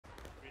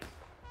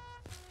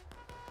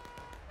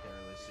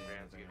see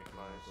Van's anything getting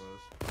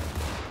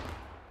close.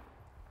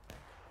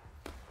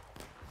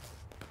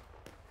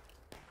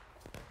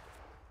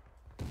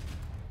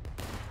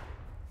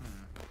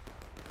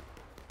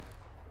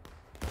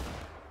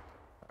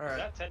 Is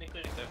that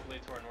technically definitely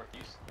to our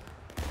northeast?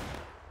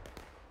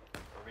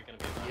 Or are we gonna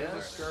be? Yeah,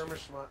 the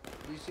skirmish line.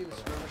 Do you see the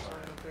skirmish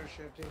line up there,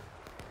 Shifty?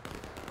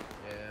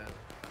 Yeah.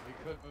 We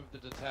could move the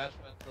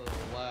detachment to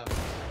the left.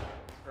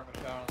 Skirmish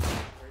out on the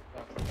straight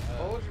front of the head.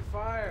 Hold your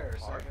fire.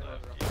 Second.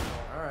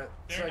 Alright,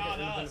 They're second not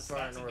independent us, fire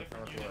that's a north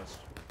different unit. northwest.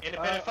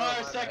 Independent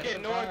fire,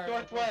 second, north fire,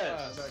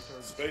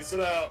 northwest. Space it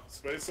out.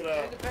 Space it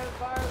out. Independent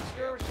fire,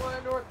 skirmish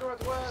line, north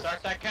northwest.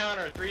 Start that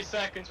counter. 3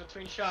 seconds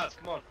between shots.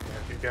 Come on. Yeah,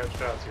 if you got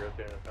shots here at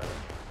the independent.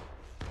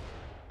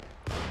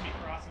 Be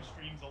crossing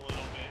streams a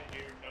little bit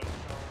here, no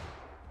star.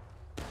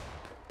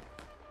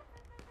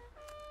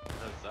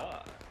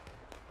 Huzzah.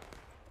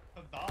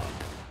 Huzzah.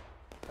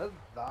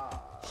 Huzzah.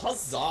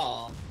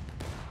 Huzzah!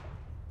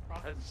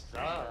 Crossing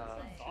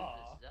streams. Huzzah.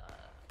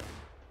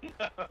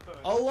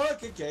 Oh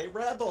look, a gay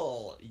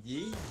rebel.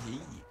 Yee yee.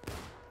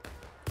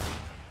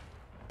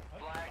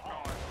 Black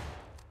I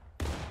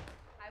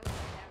would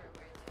never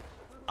wear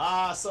this.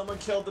 Ah, someone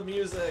killed the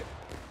music.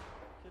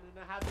 Shouldn't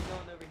have had me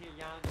going over here,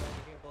 yonder,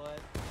 over here, bud.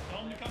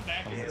 Tell them to come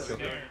back Yeah, and sit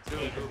there. It's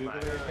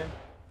better.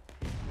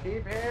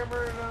 Keep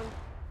hammering them.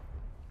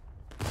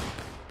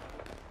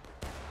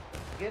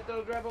 Get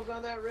those rebels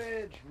on that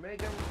ridge. Make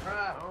them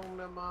cry home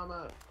to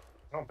mama.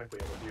 I don't think we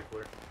have a view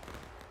clear.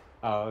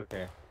 Oh,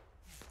 okay.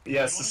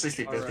 Yeah, it's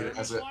the You wanna 60-50 take that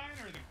has the it. line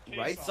or the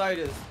Right case side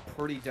on? is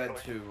pretty dead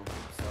too,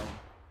 so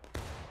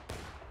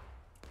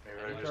Maybe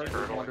I I'm just starting to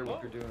hurdle. wonder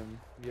what you're doing.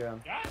 Yeah.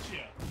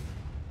 Gotcha.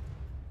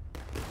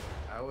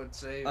 I would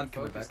say I'm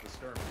coming focus back. the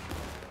skirmish.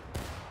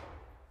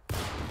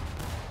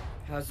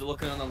 How's it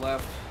looking on the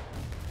left?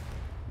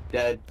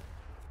 Dead.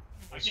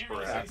 I can't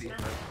really see the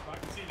skirmish, but I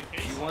can see the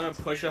case. You want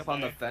to push up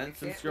on the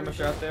fence and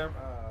skirmish out there?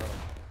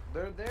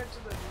 They're there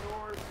to the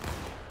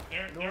north.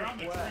 They're on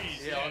the Northwest.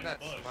 trees. Yeah, on the that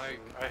bush. smoke.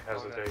 I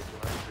hesitate.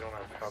 We don't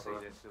have I cover.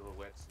 see the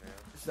silhouettes now.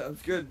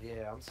 Sounds good.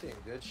 Yeah, I'm seeing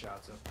good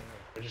shots up there.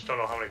 I just don't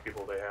know how many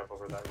people they have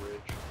over that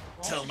ridge.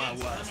 We're Tell also my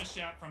getting wife. skirmish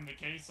shot from the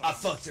case I on,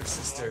 fucked her so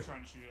sister. I'm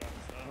trying to shoot at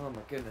and stuff. Oh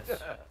my goodness.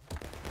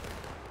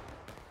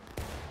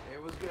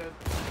 It was good.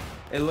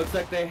 It looks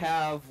like they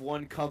have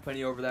one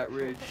company over that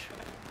ridge.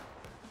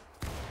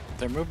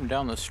 They're moving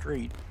down the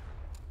street.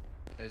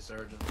 Hey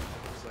Sergeant,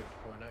 I'd just like to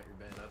point out your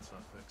bayonet's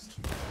not fixed.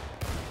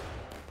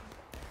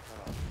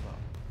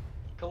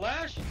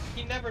 Kalash,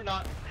 he never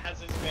not has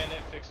his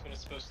bayonet fixed when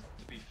it's supposed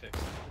to be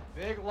fixed.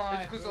 Big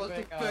line It's because I was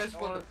the first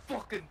one to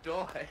fucking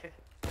die.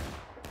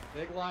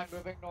 Big line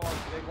moving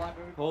north. Big line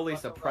moving. Holy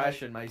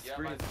suppression! My Yeah,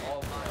 screen's my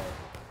all big line.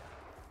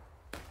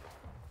 red.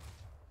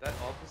 That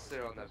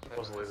officer on that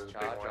Supposedly pedal's there's a big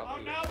charge one. Oh up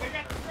no, they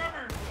got the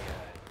drummer!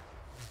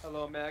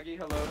 Hello, Maggie.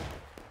 Hello.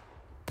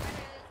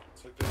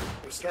 It's like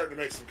they're starting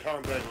to make some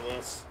contact with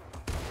us.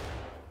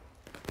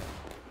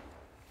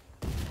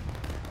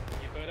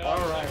 Keep it up.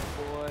 All right,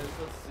 boys.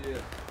 Let's see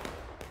it.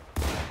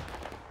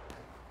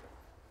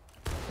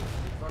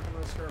 Fucking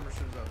those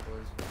skirmishers up,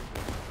 boys.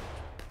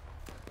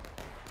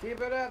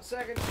 Keep it up,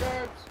 second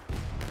sharps.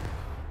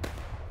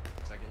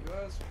 Second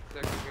US.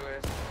 Second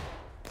US.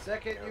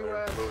 Second Yeah, they're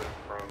US. moving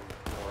from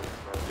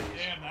north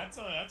northeast. Damn,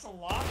 that's a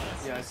lot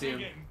of Yeah, I still see him.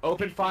 getting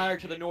Open kicked fire in.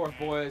 to the north,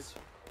 boys.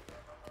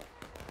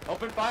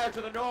 Open fire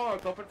to the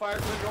north. Open fire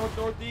to the north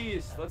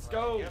northeast. Let's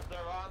go. Yep, they're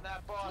on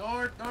that bus.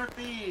 North,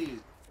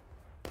 northeast.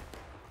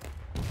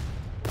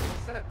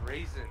 What's that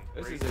raisin?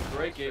 This is Raisin a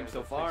great bullshit. game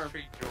so It's like far.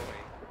 street joint.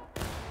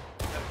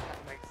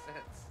 That makes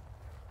sense.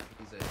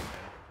 He's a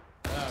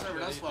man. Sorry,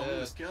 that's why we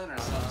was killing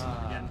ourselves in the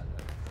beginning.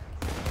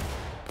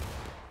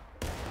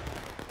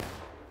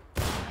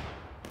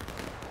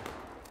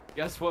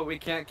 Guess what? We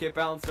can't get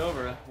bounced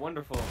over.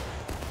 Wonderful.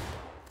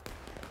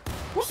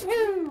 Good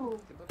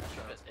looking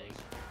shots.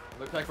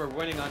 Looks like we're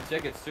winning on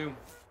tickets too.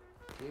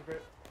 Keep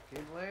it.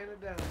 Keep laying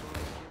it down, boys.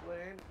 Keep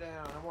laying it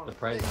down. I want The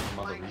price of some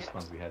other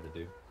respawns we had to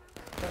do.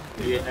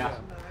 Yeah.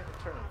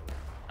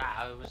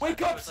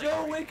 Wake up,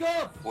 Snow! Wake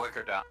up! Wake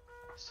her down.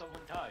 Someone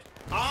died.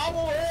 I'm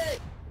awake.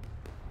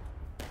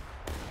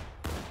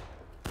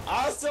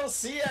 I don't still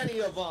see any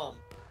of them.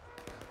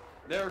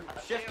 They're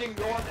shifting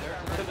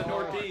north to the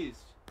northeast.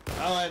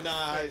 Oh, no,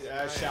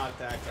 I shot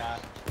that guy.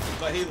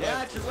 But he Yeah,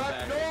 left.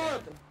 direct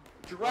north!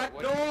 Direct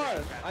What-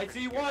 north! I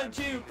see 1,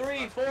 2,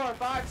 3, 4,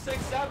 5,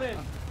 6, 7.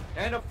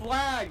 And a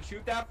flag!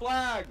 Shoot that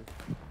flag!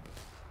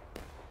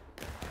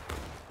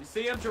 You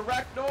see him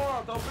direct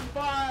north! Open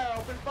fire!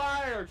 Open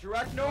fire!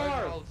 Direct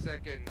north! Hold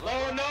second.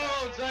 Low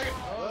node, second.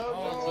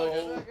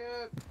 Oh,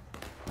 second.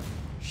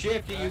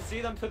 Shifty, you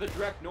see them to the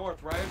direct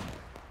north, right?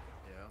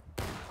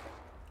 Yeah.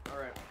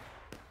 Alright.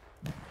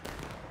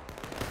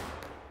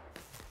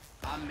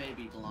 I may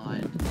be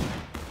blind.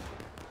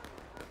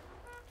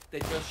 They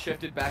just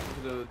shifted back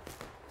into the,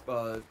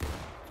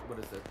 what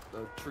is it?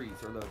 The trees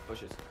or the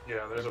bushes.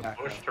 Yeah, there's a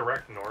bush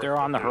direct north. They're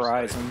on the but there's,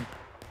 horizon. Like,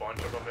 a bunch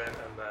of them in,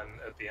 and then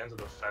at the end of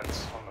the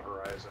fence on the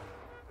horizon,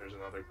 there's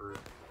another group.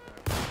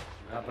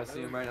 Yep, I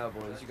see him right now,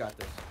 boys. You got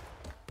this.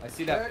 I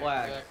see that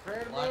flag.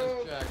 Line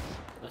is checked.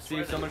 Let's see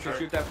if someone should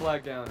shoot that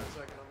flag down.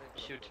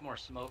 Shoot more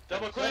smoke.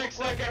 Double quick,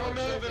 second, we're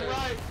moving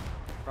right.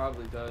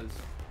 Probably does.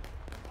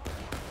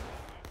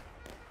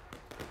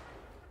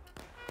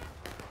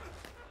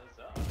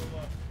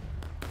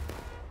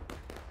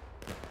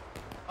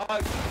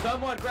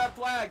 Someone grab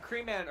flag,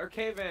 Creeman or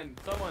Cave-In.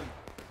 Someone.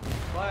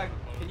 Flag.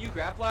 Can you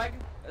grab flag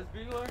as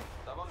bugler?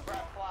 Someone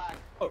grab flag.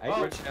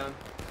 Oh, Rich down.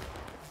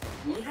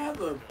 We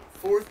have a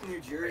 4th New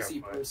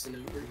Jersey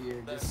person over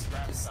here. Just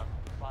Flags up.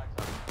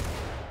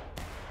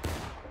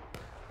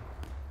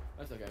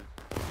 That's okay.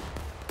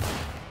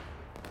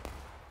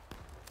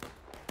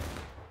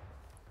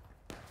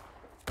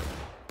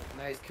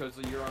 Nice,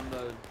 Kozla, you're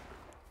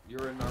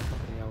in our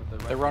company now with the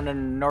right. They're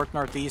running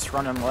north-northeast,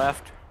 running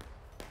left.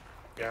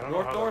 Yeah, I don't know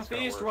how that's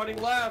gonna North-northeast, work.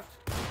 running left.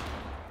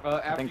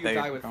 After think you they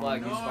die with don't-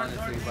 flag, you spawn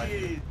into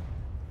you,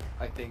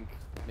 but I think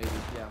maybe,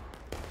 yeah.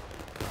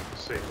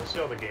 Let's see. We'll see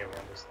how the game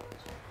runs this thing.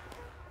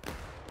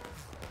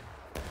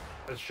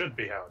 It should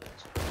be how it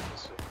is.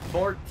 Let's see.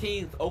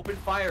 14th, open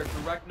fire,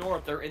 direct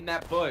north. They're in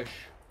that bush.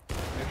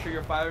 Make sure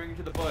you're firing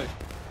into the bush.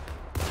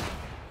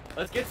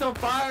 Let's get some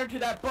fire into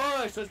that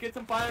bush. Let's get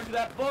some fire into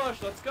that bush.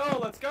 Let's go.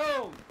 Let's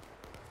go.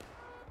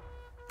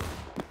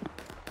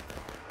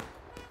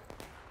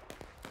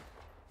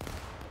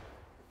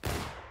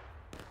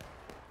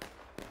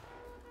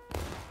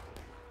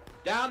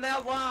 Down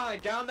that line.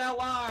 Down that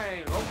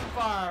line. Open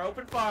fire.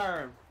 Open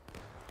fire.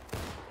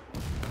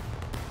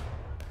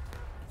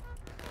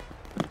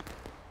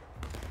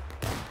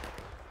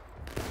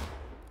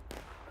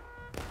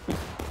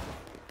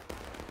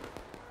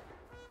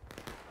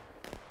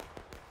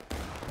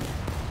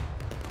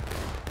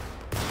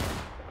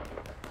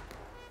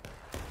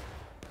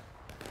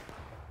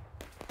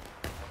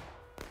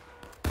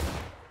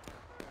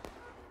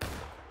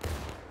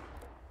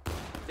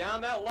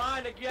 Down that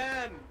line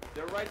again!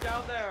 They're right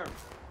down there.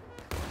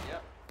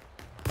 Yep.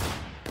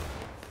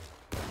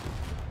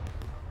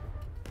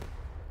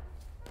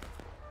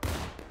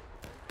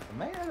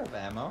 Am I out of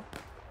ammo?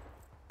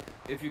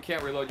 If you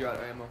can't reload, you're out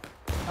of ammo.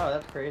 Oh,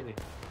 that's crazy.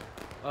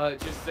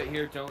 Just sit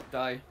here, don't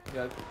die.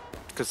 Yeah.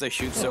 Because they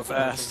shoot so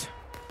fast.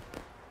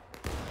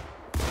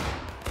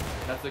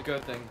 That's a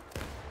good thing.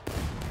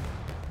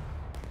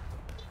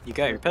 You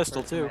got your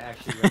pistol too. How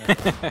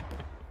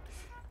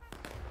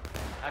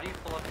do you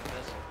pull up a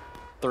pistol?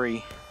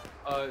 3.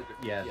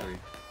 Yeah, 3.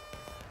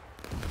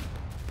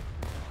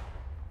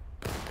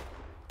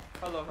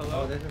 Hello,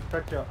 hello. Oh, this is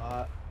such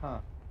a huh.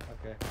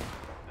 Okay.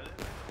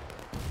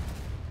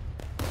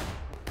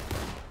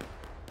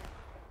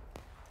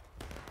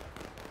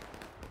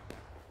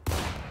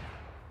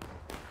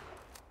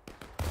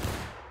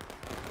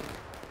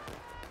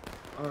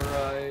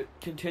 Alright,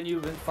 continue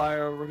and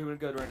fire. We're doing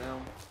good right now.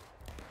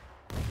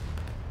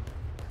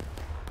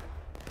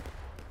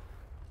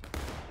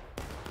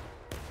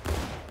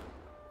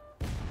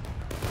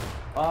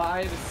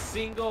 I have a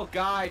single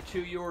guy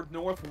to your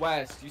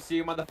northwest. You see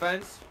him on the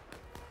fence?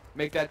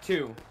 Make that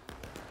 2.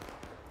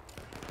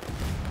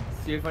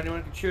 See if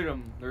anyone can shoot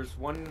him. There's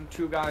 1,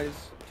 2 guys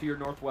to your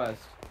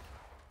northwest.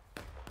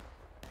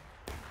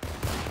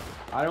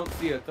 I don't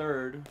see a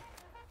third.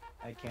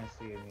 I can't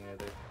see any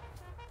other.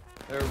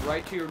 They're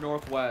right to your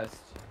northwest.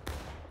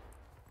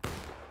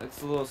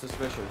 It's a little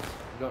suspicious.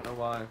 I don't know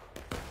why.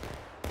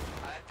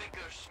 I think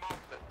there's smoke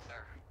that's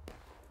there.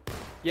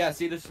 Yeah,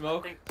 see the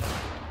smoke?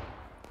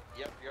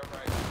 Yep, you're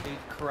right. He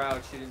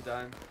crouched, he didn't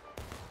die.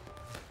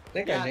 I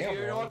think Yeah, I to nailed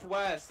your one.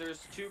 northwest, there's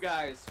 2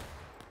 guys.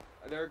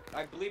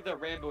 I believe they're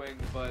Ramboing,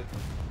 but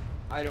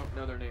I don't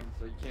know their names,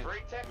 so you can't. Free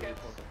really tickets.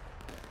 quote them.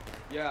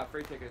 Yeah,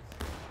 free tickets.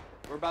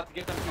 We're about to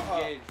get them to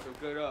engage, so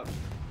good up.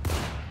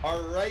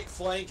 Our right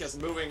flank is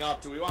moving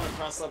up. Do we want to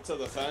press up to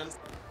the fence?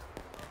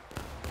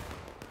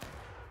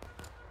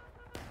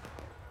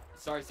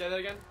 Sorry, say that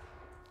again?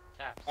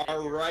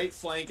 Our right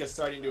flank is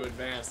starting to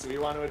advance. Do we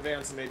want to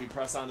advance and maybe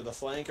press onto the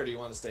flank, or do you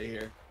want to stay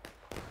here?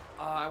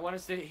 I want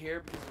to stay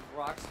here because the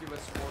rocks give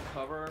us more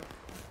cover.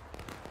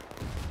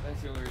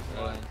 That's the only reason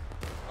why.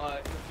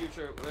 In the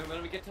future,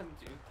 when we get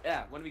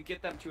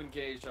them to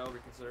engage, I'll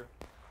reconsider.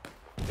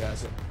 Yeah,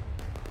 so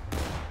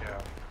Yeah.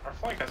 Our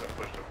flank hasn't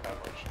pushed up that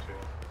much, too.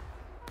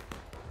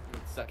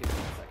 Second.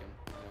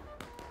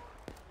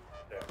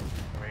 Yeah.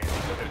 I mean,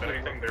 if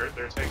anything,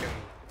 they're taking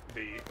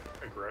the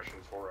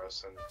aggression for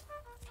us and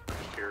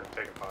just here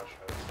taking pot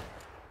shots.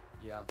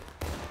 Yeah.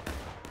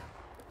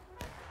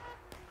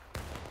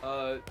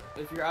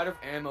 If you're out of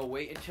ammo,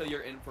 wait until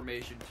your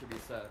information to be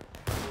set.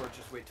 Or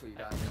just wait till you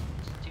die.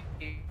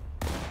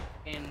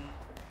 In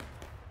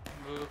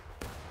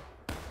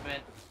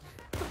movement.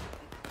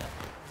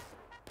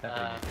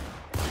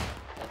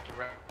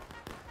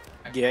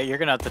 Yeah, you're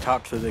gonna have to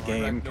talk through the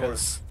game Direct north.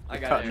 because I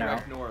you're got it. cutting out.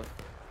 Direct north.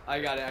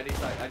 I got it. I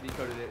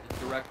decoded it. It's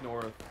direct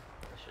north.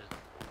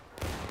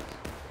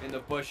 In the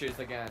bushes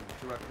again.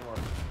 Direct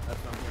north. That's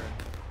what I'm hearing.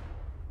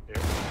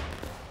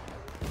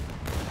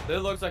 Yeah. It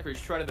looks like we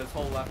shredded this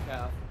whole left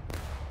half.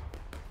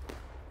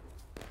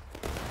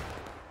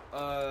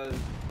 Let's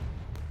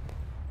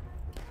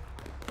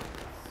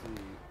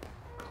see.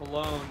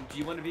 Cologne, do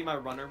you want to be my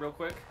runner real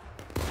quick?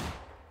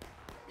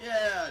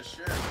 Yeah,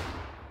 sure.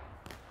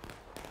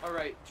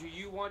 Alright, do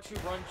you want to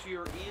run to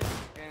your east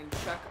and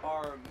check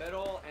our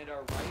middle and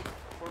our right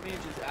for me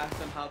and just ask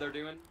them how they're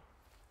doing?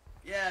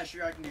 Yeah,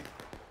 sure, I can do.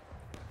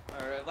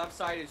 Alright, left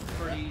side is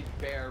pretty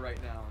bare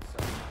right now,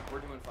 so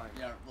we're doing fine.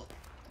 Yeah, well,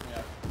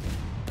 yeah.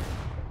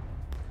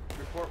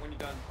 Report when you're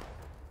done.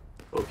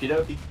 Okie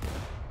dokie.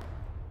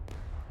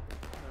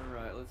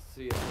 Alright, let's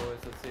see it, boys.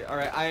 Let's see it.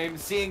 Alright, I am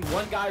seeing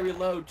one guy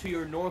reload to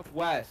your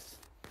northwest.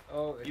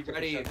 Oh, you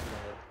ready?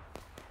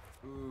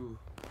 Ooh.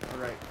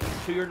 Alright,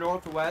 to your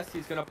northwest.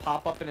 He's gonna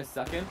pop up in a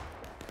second.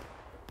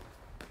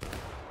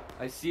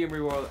 I see him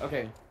reload.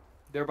 Okay.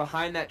 They're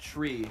behind that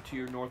tree to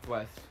your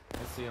northwest.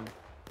 I see him.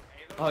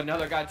 Oh,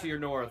 another guy to your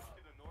north.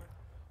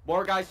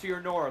 More guys to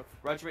your north.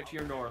 Regiment to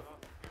your north.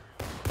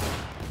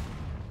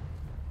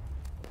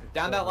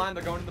 Down that line,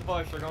 they're going to the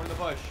bush. They're going to the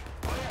bush.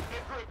 Oh yeah,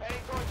 get group,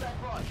 heading towards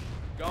that bush.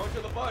 Going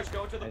to the bush.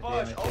 Going to the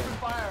bush. Open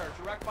fire.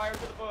 Direct fire to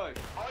the bush.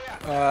 Oh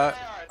yeah.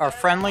 Are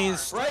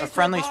friendlies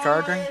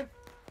charging?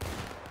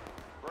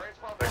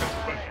 I think it's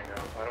pushing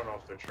out. I don't know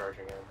if they're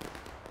charging in.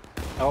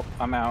 Oh,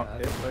 I'm out.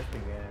 They're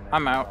pushing in.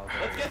 I'm out.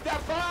 Let's get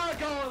that fire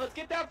going! Let's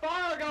get that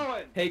fire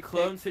going! Hey,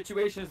 clone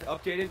situation is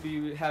updated.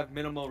 We have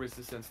minimal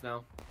resistance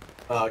now.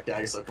 Okay, I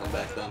guess I'll come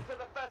back then.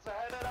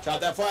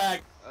 Shot that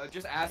flag.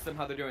 Just ask them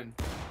how they're doing.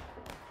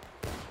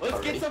 Let's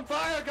Already. get some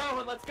fire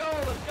going! Let's go!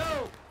 Let's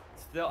go!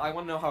 Still, I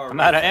want to know how. I'm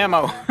out of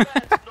ammo.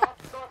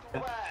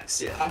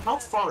 See, how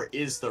far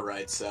is the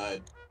right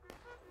side?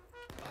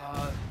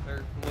 They're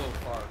a little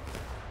far.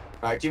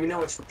 Alright, do we know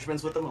which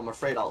regiments with them? I'm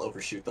afraid I'll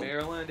overshoot them.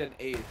 Maryland and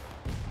 8th.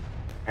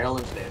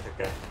 Maryland and 8th,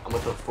 okay. I'm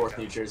with the 4th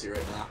New Jersey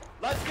right now.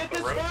 Let's get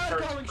this fire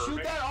going!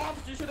 Shoot that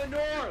officer to the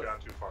north! Gone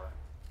too far.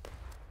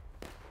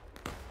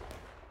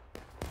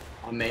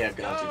 I may have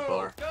gone too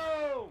far.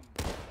 Go!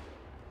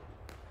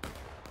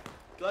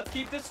 Let's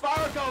keep this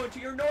fire going to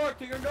your north,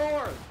 to your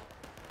north!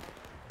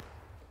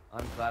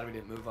 I'm glad we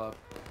didn't move up.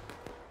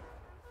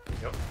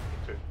 Yep, me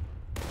too.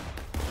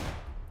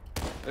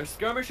 They're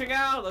skirmishing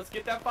out! Let's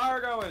get that fire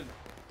going!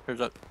 There's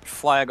a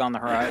flag on the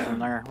horizon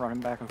there, running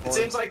back and It forth.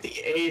 seems like the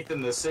 8th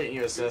and the St.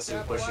 USS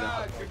are pushing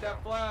out. Shoot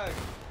that flag!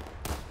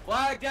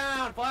 Flag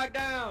down! Flag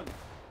down!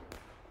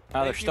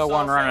 Oh, there's still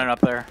one running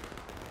up there.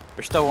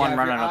 There's still one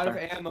running up Out there.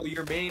 of ammo,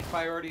 your main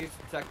priority is to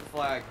protect the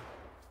flag.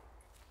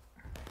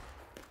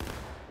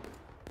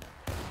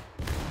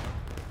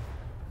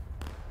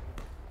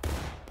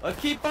 Let's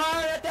keep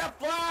firing at that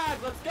flag!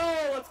 Let's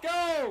go! Let's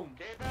go!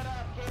 Keep it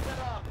up, keep it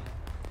up.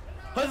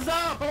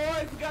 Huzzah,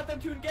 boys! We got them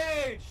too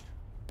engaged!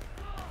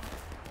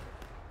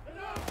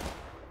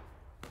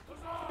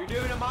 You're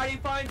doing a mighty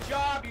fine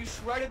job! You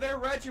shredded their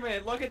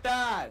regiment! Look at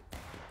that!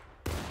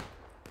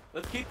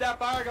 Let's keep that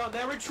fire going!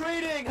 They're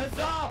retreating!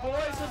 Huzzah,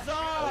 boys!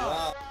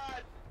 Huzzah!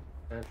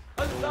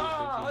 Huzzah!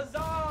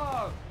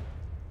 Huzzah!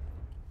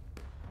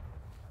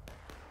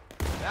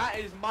 That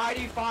is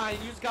mighty fine!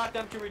 You just got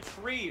them to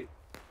retreat!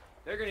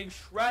 They're getting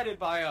shredded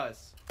by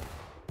us!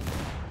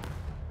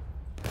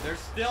 There's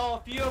still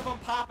a few of them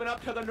popping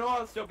up to the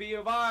north, so be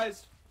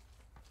advised.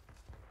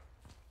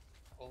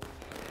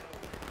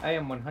 I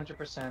am 100% out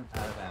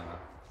of ammo.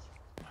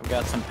 I've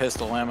got some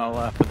pistol ammo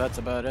left, but that's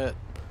about it.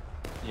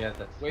 Yeah,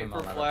 that's. Wait I'm for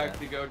all out of flag that.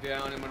 to go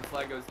down, and when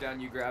flag goes down,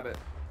 you grab it.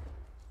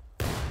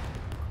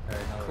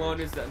 Alright, no Clone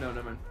worries. is that? No,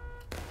 no, man.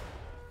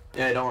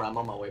 Yeah, don't worry, I'm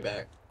on my way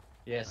back.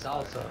 Yeah,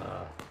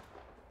 salsa.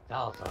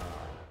 Salsa.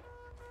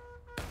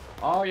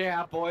 Oh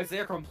yeah, boys,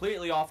 they're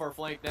completely off our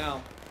flank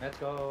now. Let's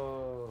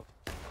go.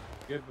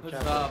 Good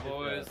job. Huzzah, good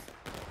boys. job.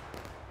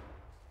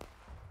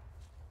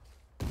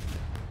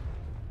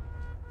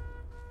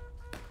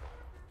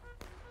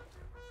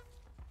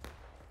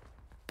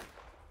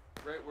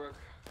 Great work.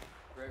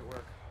 Great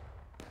work.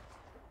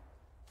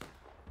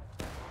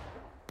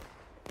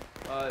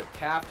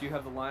 Taft, you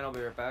have the line. I'll be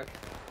right back.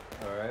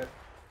 Alright.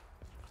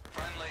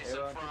 Friendly's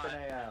Everyone in keep front.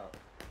 an eye out.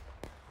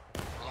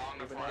 Along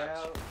the Keep an eye front.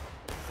 out.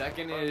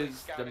 Second Friendly is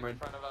scouting the in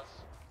front of us.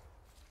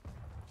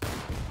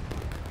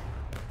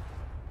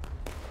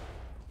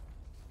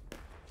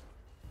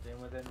 Stay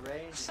within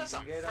range. This If is you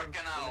a can get them,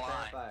 frickin' out of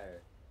line.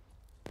 fire.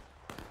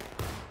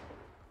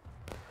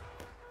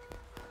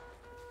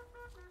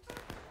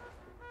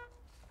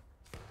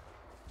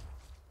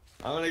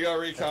 I'm gonna go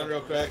recon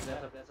real quick.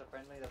 That's a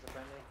friendly. That's a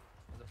friendly.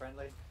 That's a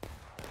friendly.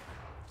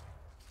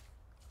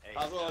 Hey,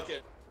 How's it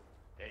looking?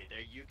 Hey,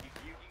 there you can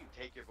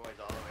take your boys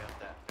all the way up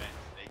that fence.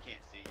 They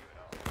can't see you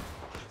at all.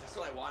 That's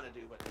what I want to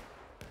do, but.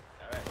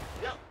 All right.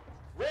 Yep.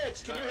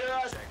 Rich, can you hear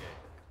us? Check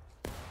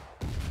it.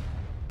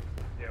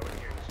 Yeah, we can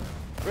hear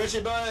you.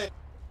 Richie, buddy.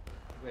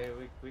 Wait,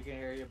 we can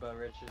hear you, but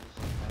Rich is.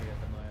 I got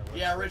the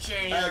mic. Yeah, Rich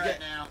ain't here right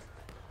now.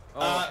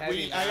 Oh,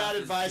 I got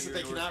advice that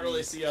they cannot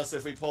really see us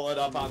if we pull it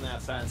up on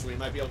that fence. We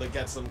might be able to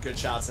get some good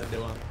shots into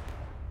them.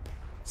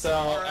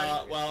 So,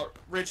 well,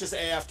 Rich is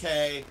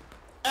AFK.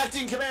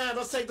 Acting command,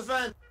 let's take the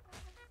fence.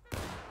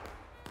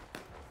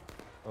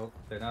 Oh,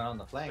 they're not on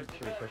the flank.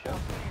 Should we push up?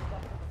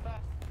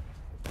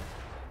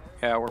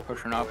 Yeah, we're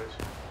pushing up.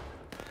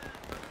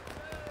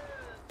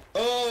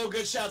 Oh,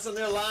 good shots on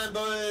their line,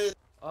 boys.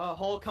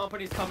 Whole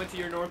company's coming to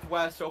your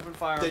northwest. Open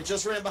fire. They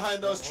just ran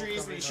behind those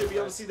trees, but you should be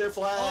able to see their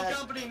flag. Whole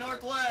company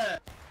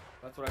northwest.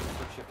 That's what I just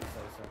put shift to say,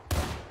 sir.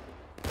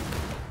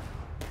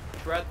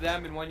 Shred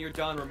them, and when you're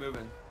done, we're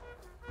moving.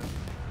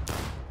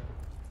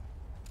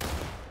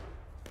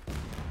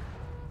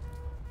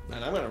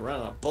 Man, I'm gonna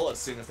run out of bullets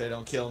soon if they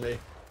don't kill me.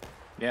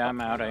 Yeah,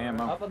 I'm out of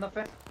ammo. Up on the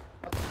fence.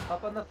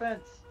 Up on the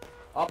fence.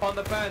 Up on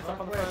the fence. Up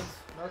on the fence.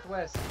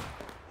 Northwest.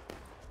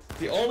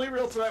 The only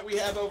real threat we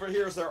have over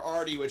here is their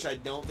Artie, which I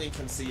don't think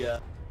can see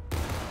us.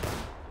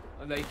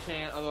 And they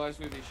can't, otherwise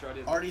we'd be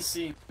shredded. Artie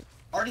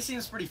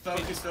seems pretty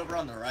focused over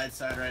on the right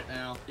side right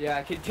now.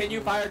 Yeah,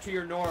 continue fire to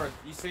your north.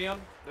 You see them?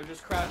 They're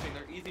just crouching.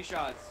 They're easy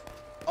shots.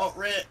 Oh,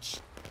 Rich.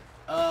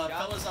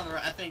 Fellas on the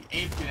right, I think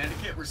 8th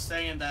Connecticut were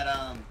saying that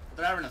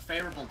they're having a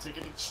favorable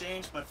ticket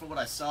exchange, but from what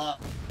I saw,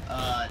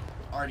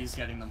 Artie's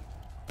getting them.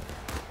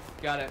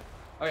 Got it.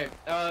 Okay,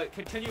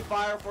 continue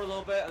fire for a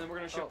little bit, and then we're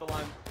gonna shift the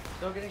line.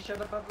 Still getting shut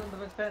up on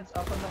the fence.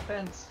 Up on the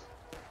fence.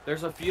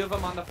 There's a few of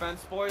them on the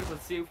fence, boys.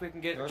 Let's see if we can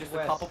get just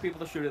a couple people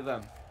to shoot at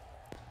them.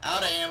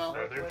 Out of ammo.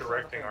 No, they're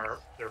directing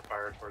their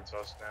fire towards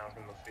us now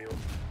from the field.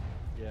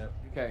 Yeah.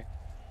 Okay.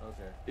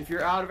 Okay. If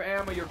you're out of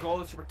ammo, your goal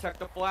is to protect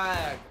the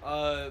flag.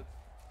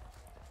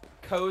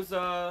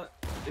 Koza,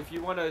 if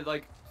you want to,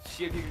 like,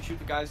 see if you can shoot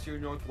the guys to your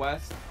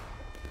northwest.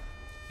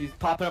 He's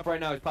popping up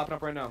right now. He's popping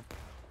up right now.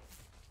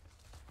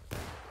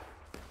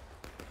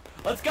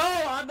 Let's go!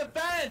 On the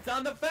fence!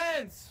 On the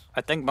fence! I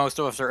think most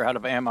of us are out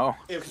of ammo.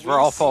 If Because we're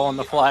all following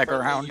the flag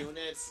friendly around.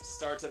 units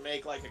start to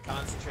make like a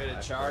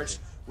concentrated charge,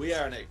 we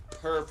are in a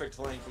perfect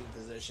flanking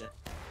position.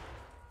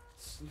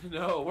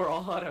 No, we're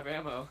all out of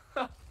ammo.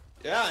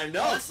 Yeah, I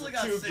know. Oh, It's I still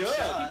got too 6 good.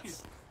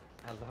 shots.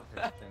 I love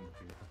that thing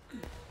too.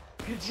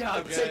 Good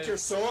job, guys. Take your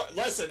sword.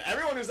 Listen,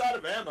 everyone who's out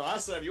of ammo, I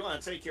said if you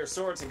want to take your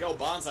swords and go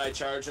bonsai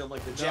charge them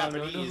like the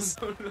Japanese.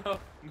 No.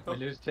 We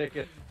lose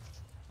tickets.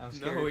 I'm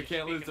scared. No, we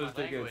can't lose those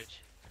tickets.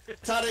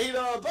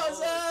 Tadahito,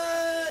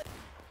 bonsai!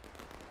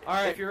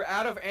 Alright, if you're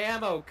out of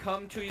ammo,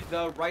 come to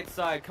the right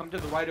side. Come to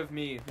the right of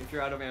me if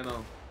you're out of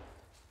ammo.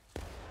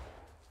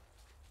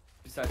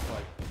 Besides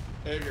flag.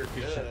 If you're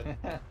good.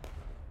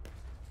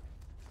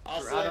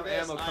 I'll You're say out of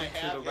this, ammo, come I to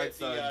have the right hit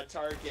side. the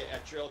target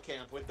at drill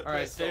camp with the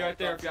Alright, pistol. stay right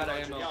there from if you're out of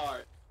 200 ammo.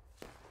 yards.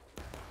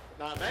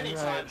 Not many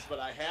Right. times, but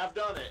I have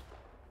done it.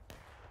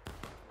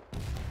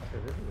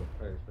 Okay, this is a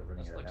first for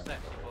running This out of looks ammo.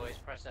 sexy, boys.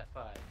 Press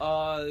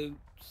F5.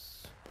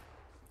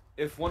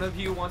 If one of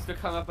you wants to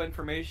come up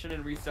information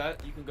and reset,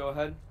 you can go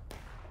ahead.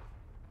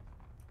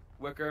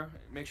 Wicker,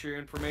 make sure your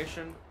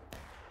information.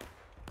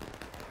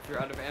 If you're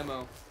out of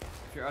ammo,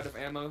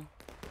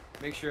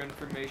 make sure your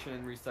information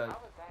and reset. How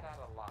is that out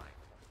of line?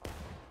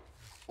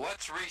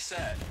 What's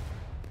reset?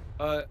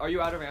 Are you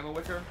out of ammo,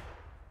 Wicker?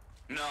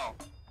 No.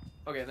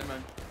 Okay,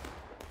 never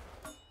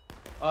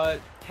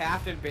mind.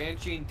 Taft and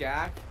Banshee and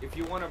Dak, if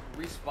you want to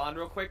respawn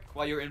real quick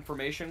while you're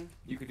information,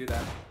 you could do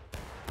that.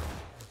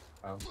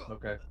 Oh,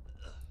 okay.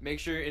 Make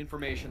sure your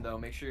information, though.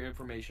 Make sure your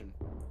information.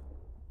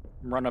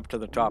 Run up to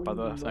the top of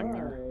the thing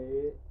there.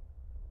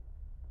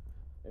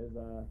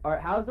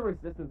 Alright, how's the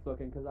resistance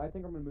looking? Because I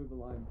think I'm going to move the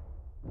line.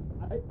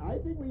 I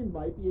think we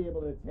might be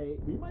able to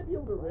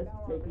risk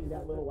taking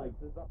that little like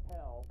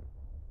uphill.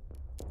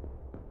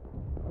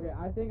 Okay,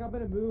 I think I'm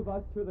going to move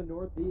us to the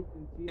northeast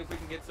and see if we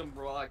can get some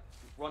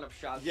run-up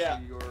shots Yeah.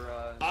 to your...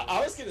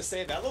 I was gonna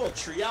say that little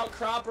tree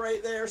outcrop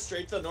right there,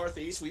 straight to the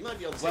northeast. We might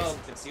be able to see some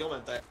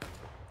concealment there.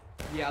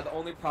 Yeah, the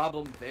only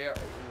problem there...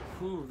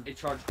 It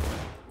charged...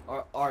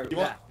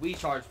 we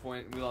charged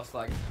point and we lost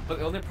flag. But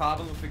the only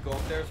problem if we go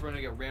up there is we're going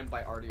to get rammed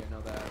by Artie, I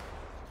know that.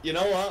 You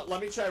know what?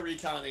 Let me try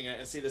reconning it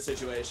and see the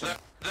situation.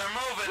 They're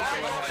moving to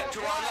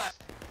our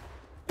left.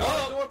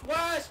 Oh,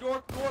 northwest!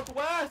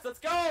 Northwest! Let's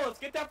go! Let's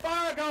get that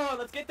fire going!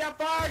 Let's get that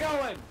fire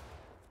going!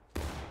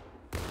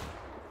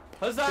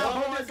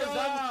 Huzzah! Boys,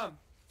 huzzah!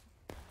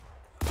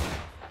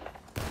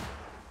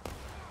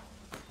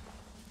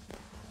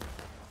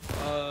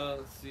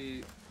 Let's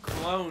see.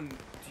 Clone,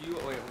 do you...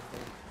 Wait,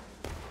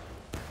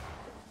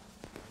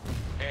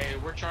 Hey,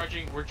 we're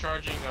charging from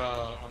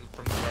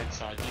the right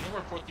side. Do you know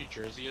where 4th New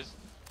Jersey is?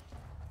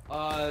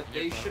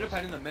 they should have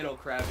been in the middle,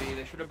 Krabby.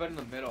 They should have been in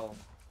the middle.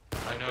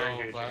 I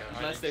know, but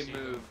Unless they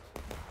moved.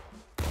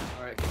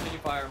 Alright, continue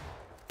fire.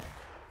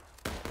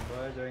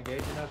 Boys are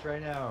engaging us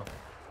right now.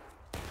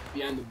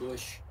 Behind the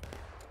bush.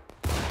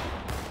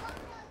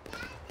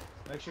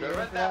 Make sure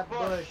you're in that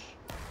bush.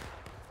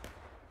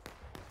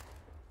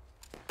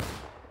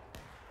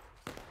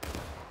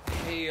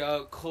 Hey,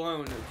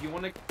 Clone, do you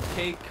want to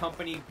take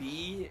Company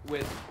B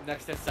with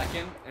next to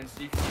second and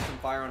see if you can get some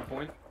fire on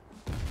point?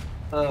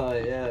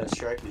 Yeah,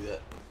 sure, I can do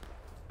that.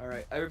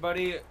 Alright,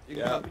 everybody, you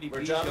can Company we're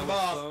B, jumping go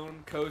off.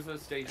 Clone, Koza,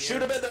 stay here.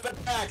 Shoot him in the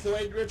back, the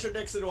way Richard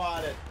Nixon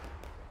wanted.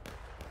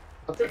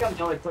 I think I'm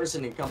the only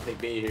person in Company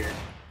B here.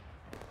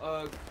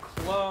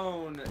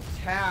 Clone,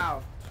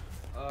 Taft,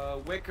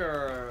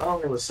 Wicker.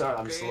 Oh, sorry,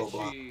 I'm just a little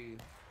blocked. Banshee.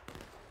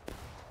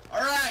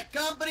 Alright,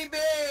 Company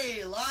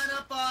B! Line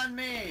up on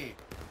me!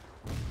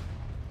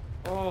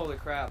 Holy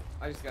crap,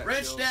 I just got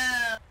Rich killed.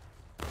 down!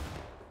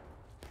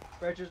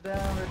 Rich is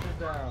down, Rich is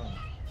down.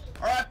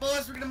 Alright,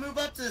 boys, we're gonna move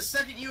up to the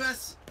 2nd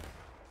U.S.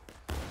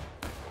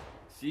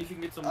 See if you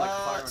can get some like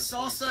fire on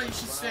Salsa, you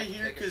should stay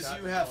here because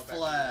you have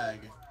flag.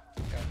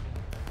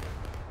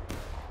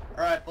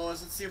 Alright,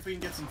 boys, let's see if we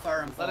can get some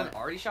fire on Is that an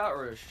arty shot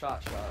or a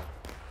shot?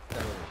 That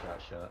was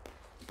a shot.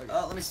 Okay.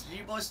 Let me see. Do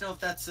you boys know if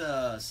that's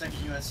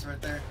 2nd U.S.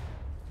 right there?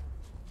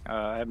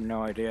 I have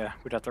no idea.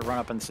 We'd have to run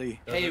up and see.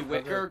 Hey,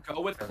 Wicker,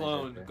 go with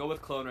clone. Go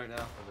with clone right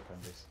now.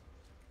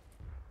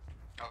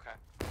 Okay.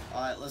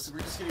 Alright, listen,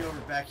 we're just getting over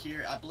back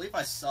here. I believe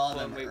I saw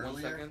them Wait, earlier.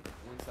 1 second.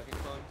 1 second,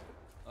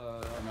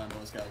 clone. Never mind,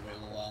 boys, gotta wait a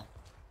little while.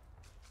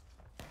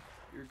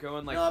 You're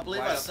going like. No, I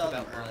believe right I up saw to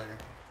them that line. earlier.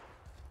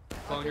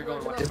 Clone, you're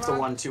going right. It's the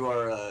one to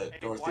our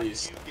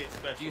northeast.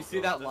 Do you see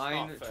that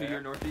line to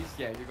your northeast?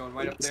 Yeah, you're going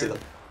right up there. You're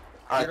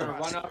Alright, gonna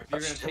run up, you're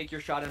gonna take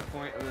your shot in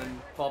point, and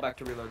then fall back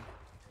to reload.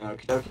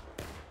 Okie dokie.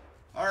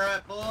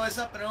 Alright, boys,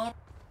 up and over.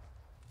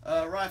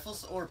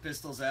 Rifles or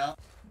pistols out.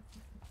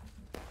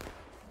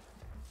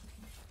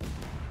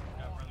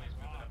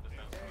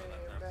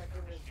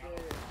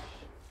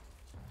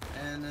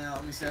 And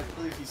let me see, I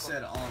believe he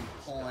said on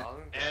point.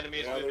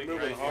 Enemies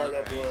moving hard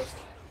up west.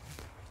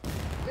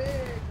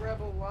 Big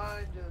rebel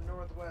line to the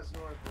northwest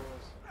north, boys.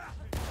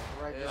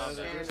 Right Yeah, down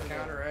they're there. just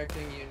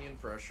counteracting Union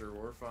pressure.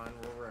 We're fine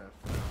where we're at.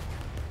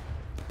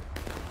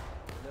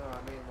 No,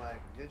 I mean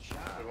like good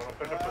shot. We want to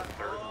pick up the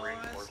 3rd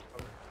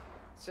reinforcement.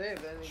 Say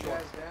if any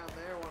guys down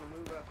there want to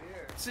move up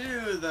here.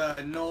 To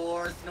the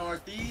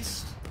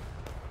northeast.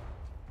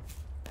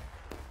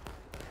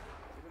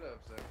 Keep it up,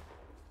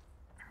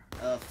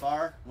 Zach.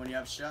 Far when you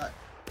have a shot.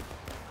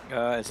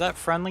 Is that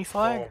friendly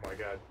flag? Oh my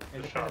god,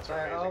 the shots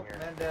are amazing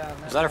here.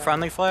 Is that a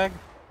friendly flag?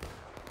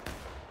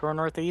 To our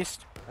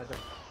northeast?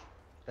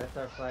 That's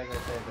our flag right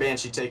there.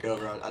 Banshee, take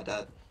over. I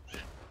died.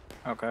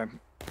 Okay.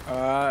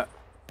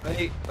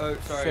 Hey,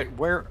 sorry. Shit,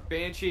 where?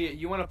 Banshee,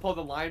 you want to pull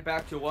the line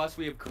back to us?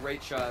 We have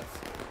great shots.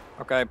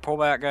 Okay, pull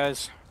back,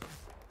 guys.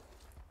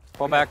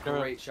 Pull We back have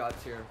to. great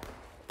shots here.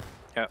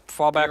 Yeah,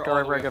 fall back You're to all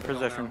our the way regular up the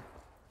hill position.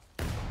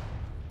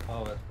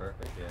 Oh, that's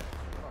perfect, yeah.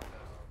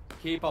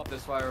 Keep up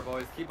this fire,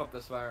 boys. Keep up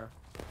this fire.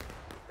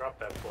 Drop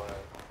that flag.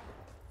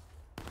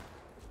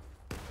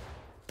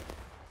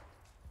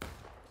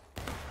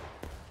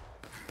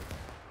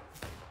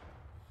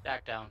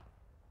 Back down.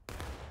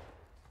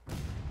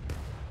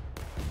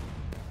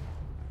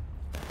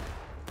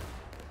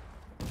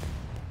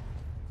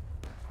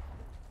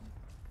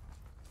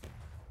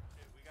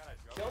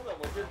 Kill them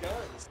with your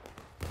guns.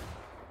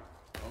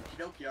 Okie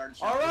dokie, Arch.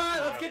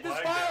 Alright, let's get this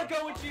fire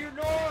going to your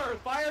north!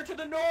 Fire to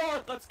the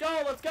north! Let's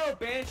go, let's go!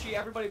 Banshee,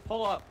 everybody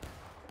pull up.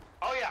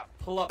 Oh yeah.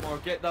 Pull up more,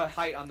 get the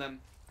height on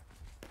them.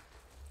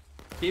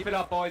 Keep it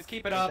up, boys,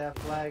 keep it up. That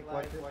flag,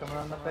 watch it coming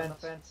on the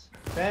fence.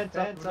 Fence,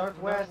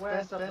 northwest,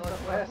 fence up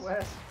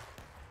northwest.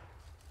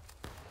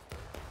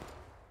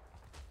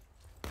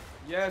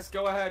 Yes,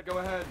 go ahead, go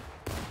ahead.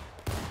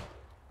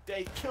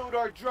 They killed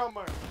our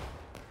drummer.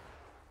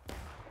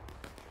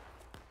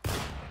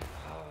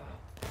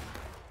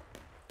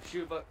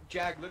 Shoot, but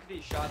Jag, look at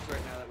these shots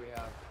right now that we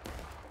have.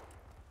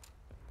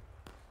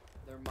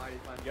 They're mighty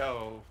fun.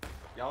 Yo,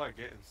 y'all are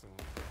getting some.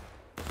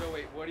 So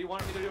wait, what do you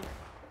want me to do?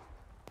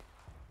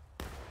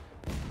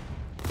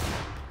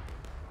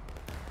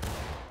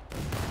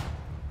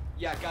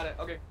 Yeah, got it.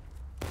 Okay.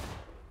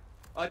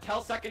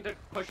 Tell second to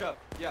push up.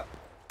 Yep.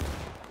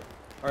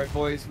 Alright,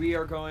 boys, we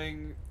are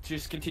going to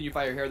just continue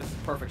fire here. This is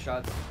perfect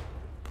shots.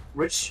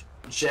 Rich,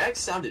 Jack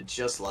sounded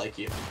just like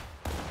you.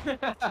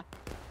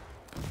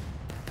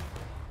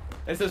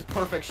 This is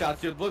perfect shots,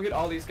 dude. Look at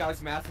all these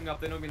guys massing up.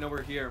 They don't even know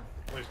we're here.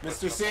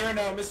 Mr.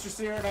 Cyrano,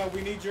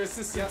 we need your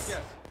assistance. Yes. Try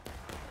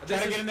to This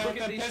get in is- there look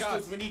with at them these pistols.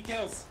 shots. We need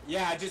kills.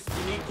 Yeah, we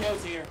need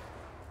kills here. They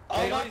Oh,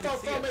 don't let's even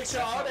see go it. make sure That's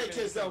all how their we're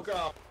kids getting don't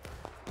go.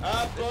 This is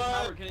how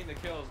we're But getting the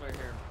kills right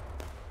here.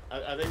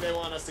 I think they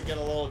want us to get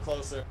a little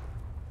closer.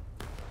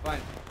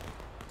 Fine.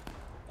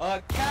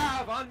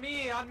 Cav, on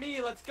me,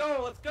 let's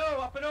go,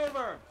 up and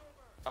over.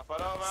 Up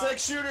and over.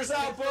 6 shooters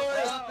out, boys.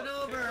 Up and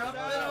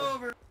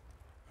over.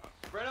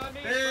 Spread on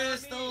me,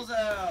 Pistols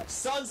out.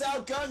 Sun's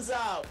out, guns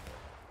out.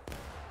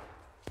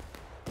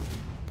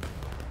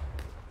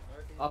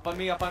 Up on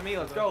me,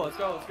 let's go. Up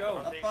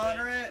on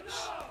Rich.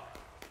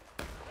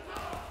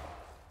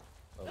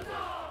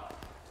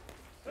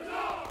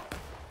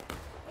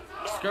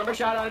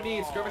 Skirmish out on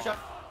me, skirmish out.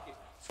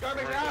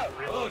 Skirmish out!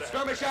 Oh,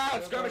 skirmish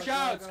out! Skirmish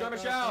out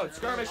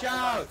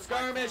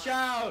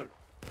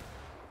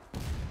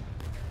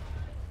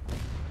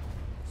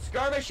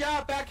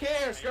back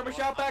here!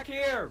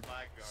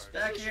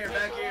 Back here,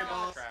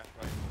 boss.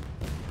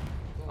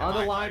 On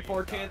the line,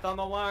 14th, on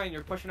the line.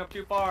 You're pushing up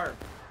too far.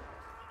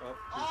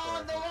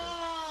 On the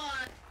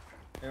line!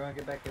 Everyone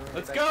get back.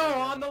 Let's go!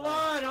 On the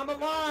line! Come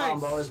on,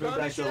 boys, move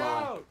back to the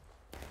line. Out!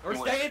 Or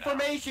stay in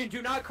formation.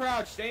 Do not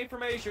crouch. Stay in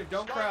formation.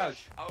 Don't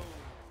crouch. Oh.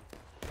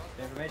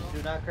 Information,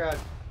 do not crouch.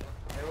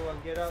 Everyone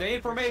get up. Stay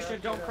in formation.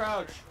 Don't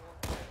crouch.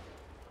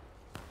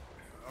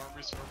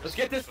 Let's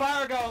get this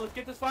fire going. Let's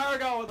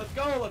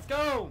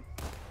go.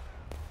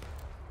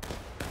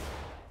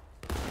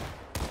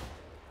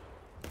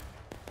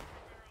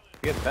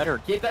 We had better.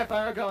 Keep that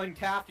fire going,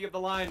 Taft. You have the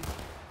line.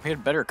 We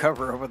had better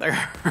cover over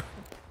there.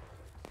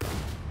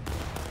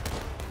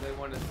 They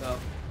want us up.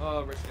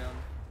 Oh, Rich down.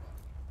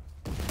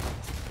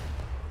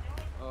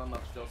 Oh, I'm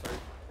up still. Sorry.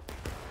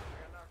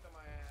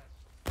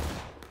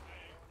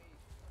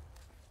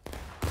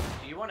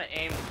 Do you want to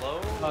aim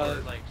low or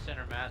like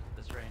center mass at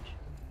this range?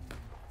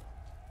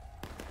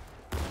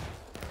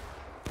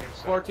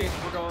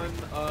 14th, we're going.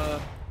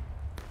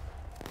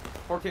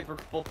 14th, we're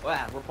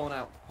pulling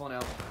out.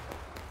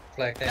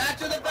 Back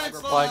to the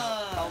fence Flag.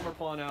 line! Tell them we're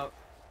pulling out.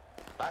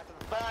 Back to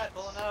the fence.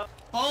 Pulling out.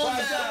 Pull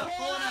him down!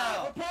 Pull him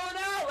out! We're pulling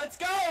out! Let's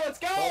go!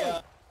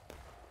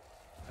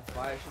 That's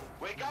why I should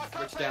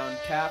switch down.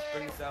 Taft,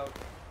 bring us out.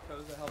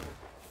 Toza, help us.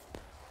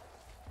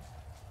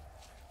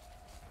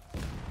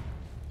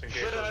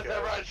 Shoot him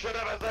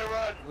as they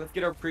run! Let's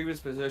get our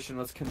previous position.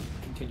 Let's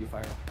continue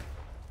fire.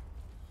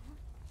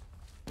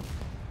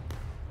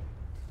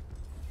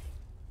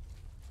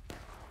 I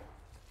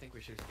think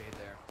we should have stayed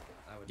there.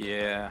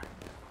 Yeah.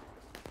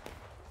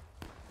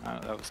 I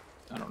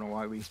don't know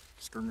why we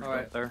skirmished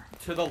up there.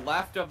 To the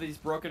left of these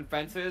broken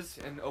fences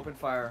and open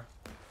fire.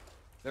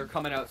 They're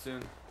coming out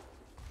soon.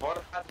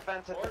 Fortified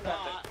fence at the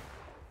not.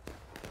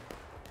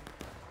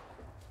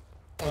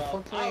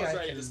 Unfortunately, I was I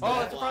ready can. to Oh,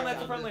 it's a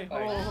friendly.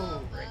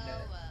 Oh.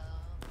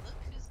 Look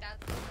who's got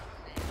the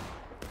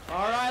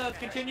All right, let's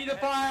continue the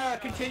fire.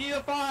 Continue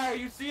the fire.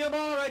 You see them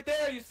all right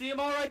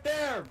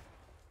there.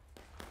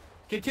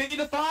 Continue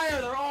the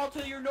fire. They're all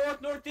to your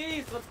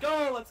northeast. Let's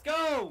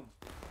go.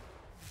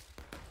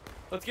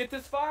 Let's get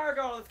this fire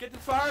going.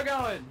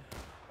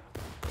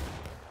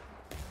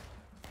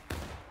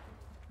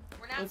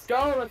 Let's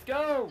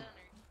go.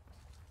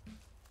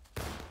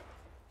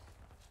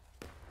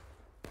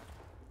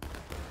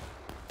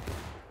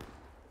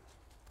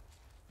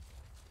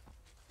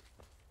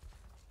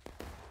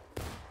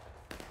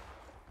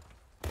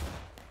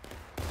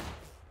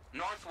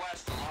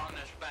 northwest along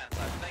this fence.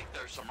 I think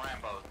there's some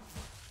Rambos.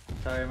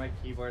 Sorry, my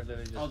keyboard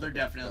literally just. Oh, there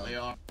definitely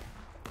are.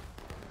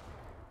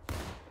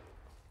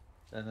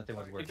 Nothing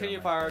was working. Continue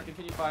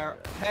fire.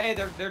 Hey,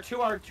 they're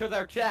to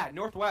their chat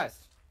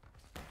northwest.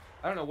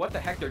 I don't know what the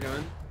heck they're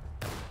doing.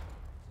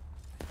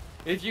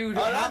 If you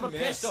have a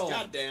pistol,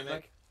 God damn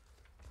it!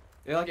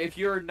 Like if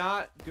you're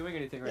not doing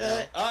anything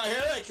right now.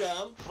 Here they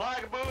come.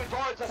 Flag moving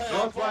towards us.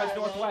 Northwest.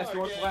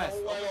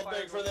 Little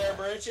big for their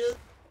britches.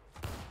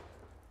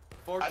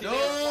 14.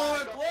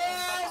 Northwest!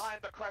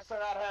 Behind the crest of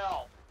that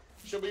hill.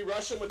 Should we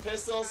rush them with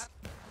pistols?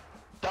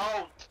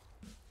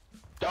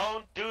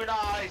 Do not.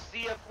 I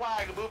see a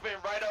flag moving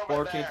right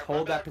over 14th, there.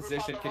 hold that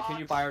position.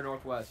 Continue fire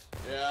northwest.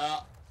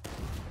 Yeah.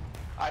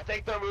 I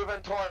think they're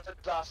moving towards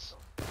us.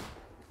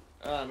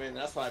 I mean,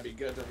 that's why it'd be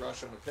good to rush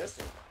them with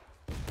pistols.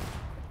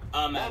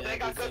 Well, they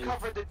got good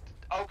cover.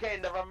 Okay,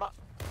 never mind.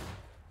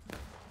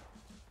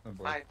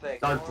 I think.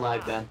 Start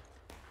flag then.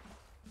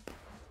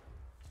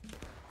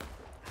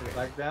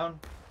 Flag down.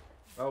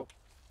 Oh.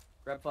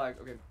 Grab flag.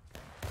 Okay.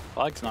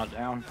 Flag's not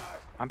down.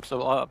 I'm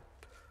still up.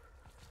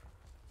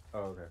 Oh,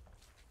 okay.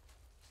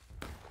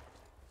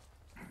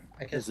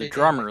 It's the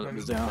drummer that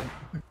was down.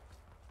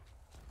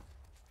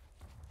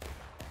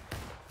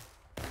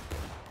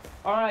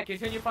 Alright,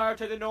 continue fire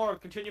to the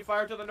north.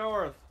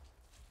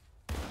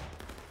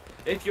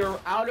 If you're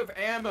out of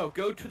ammo,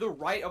 go to the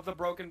right of the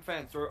broken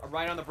fence. Or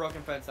right on the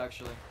broken fence,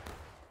 actually.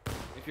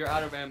 If you're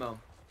out of ammo.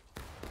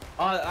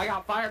 I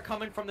got fire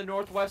coming from the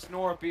northwest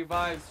north. Be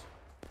advised.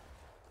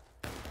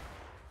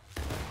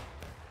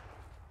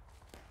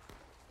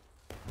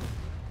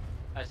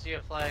 I see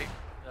a flag.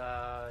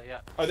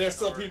 Yeah. Are there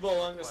still people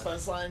along this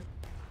fence line?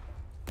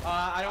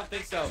 I don't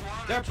think so.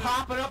 They're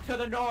popping up to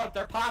the north.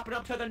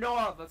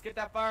 Let's get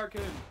that fire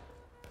coon.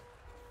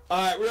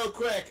 Alright, real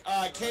quick.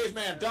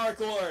 Caveman, Dark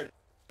Lord.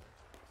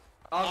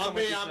 On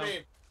me.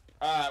 Alright,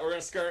 we're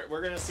gonna skirt.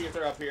 We're gonna see if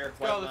they're up here.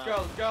 Let's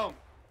go.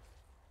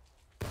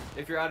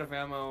 If you're out of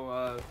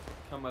ammo,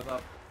 come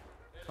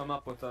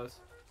up with us.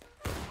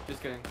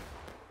 Just kidding.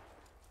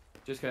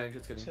 We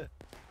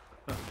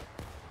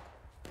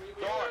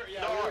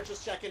were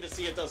just checking to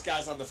see if those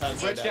guys on the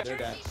fence are dead. They're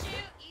dead.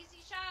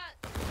 Easy shot.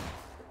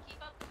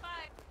 Keep up the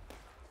fight.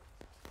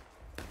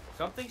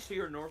 Something's to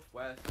your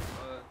northwest. Just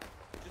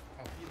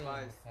be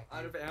advised.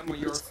 Out of ammo,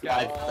 you're Right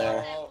scout.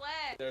 there.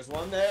 There's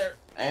one there.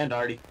 And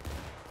Artie.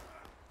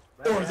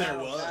 Or there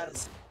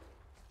was.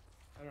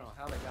 I don't know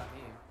how they got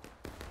me.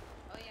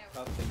 Oh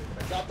yeah.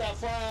 Drop that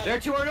flag. They're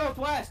to our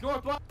northwest.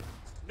 Northwest.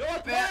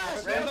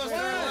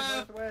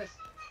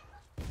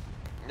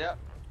 Yep.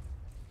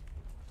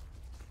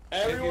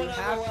 Everyone if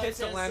you have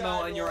pistol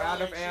ammo and you're out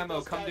of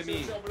ammo, come to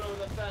me.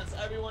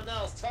 Everyone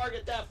else,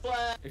 target that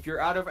flag. If you're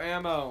out of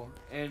ammo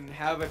and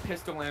have a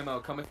pistol ammo,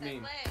 come with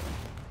me.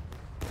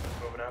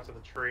 Moving out to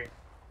the tree.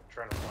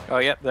 Trying to flank. Oh,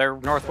 yep, they're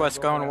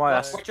northwest going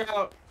west. Watch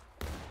out.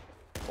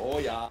 Oh,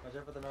 yeah. Watch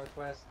out for the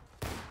northwest.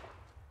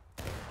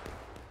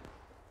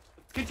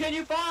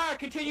 Continue fire!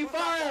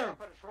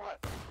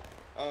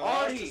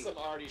 Artie. Just some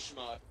Artie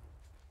schmuck.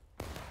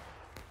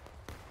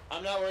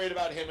 I'm not worried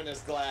about him and his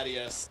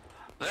gladius.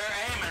 They're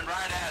aiming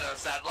right at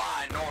us, that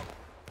line north.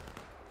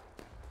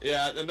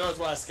 Yeah, the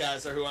northwest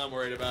guys are who I'm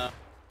worried about.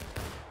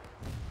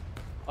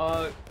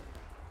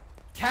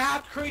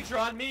 Tapped creature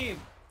on me.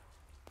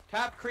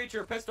 Tapped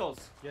creature,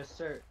 pistols. Yes,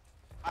 sir.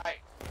 Alright.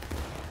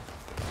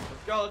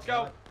 Let's go, let's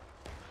go.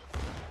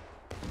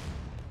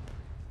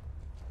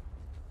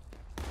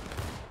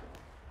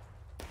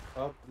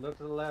 Oh, look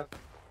to the left.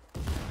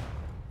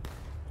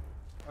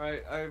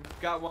 Alright, I've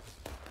got one.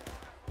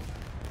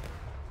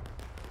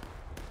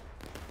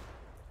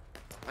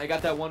 I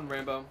got that one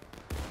Rambo.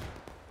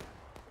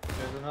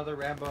 There's another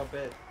Rambo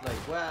bit.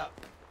 Like, wow.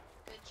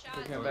 Good shot.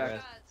 Come Good back.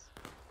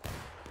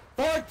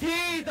 shots.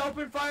 14th!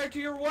 Open fire to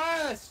your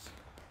west!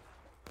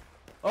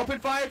 Open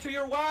fire to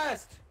your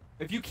west!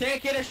 If you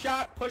can't get a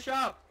shot, push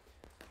up.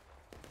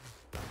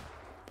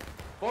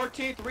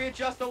 14th,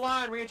 readjust the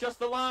line, readjust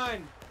the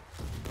line.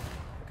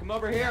 Come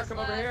over here, come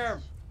over here.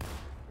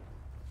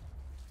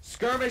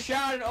 Skirmish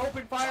out and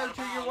open fire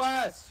to your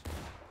west.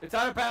 It's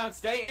out of bounds.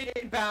 Stay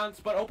in bounds,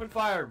 but open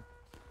fire.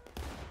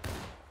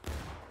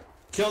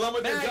 Kill them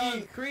with your Maggie,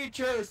 gun.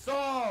 creature,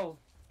 Saul,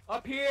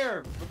 up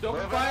here. Let's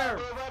open fire.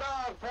 Move it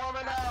up. Form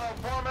an L.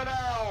 Form an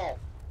L.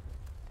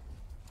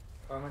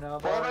 Form an L,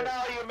 Form boys. an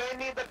L. You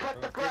may need to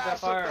cut the Let's get that grass with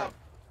fire. them.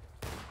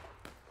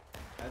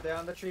 Right there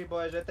on the tree,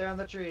 boys. Right there on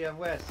the tree. I'm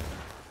west.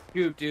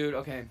 Dude,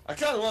 okay. I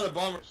kind of want a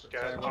bomber.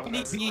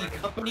 Company B,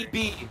 Company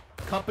B.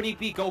 Company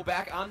B, go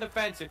back on the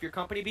fence. If you're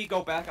Company B,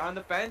 go back on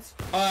the fence.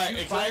 Alright, Shoot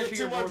can I fire have to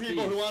two your more people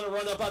northeast. who want to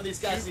run up on these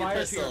guys Shoot with a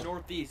fire to your pistol?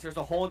 northeast. There's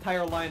a whole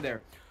entire line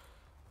there.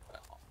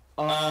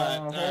 Whole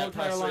Alright,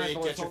 entire line,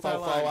 boys, get your whole entire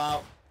fofo line.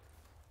 out.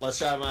 Let's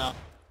try them out.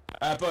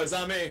 Alright, boys,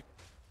 on me.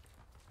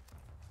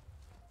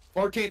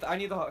 14th, I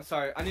need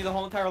the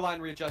whole entire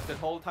line readjusted.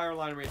 Whole entire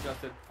line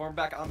readjusted. Form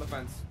back on the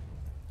fence.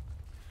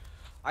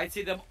 I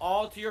see them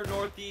all to your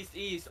northeast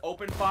east.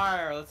 Open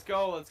fire. Let's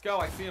go, let's go.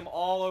 I see them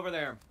all over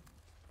there.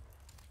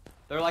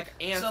 They're like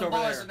ants Some over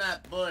boys there. in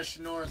that bush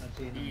north I'm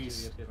seeing them too.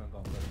 east. Yes, I'm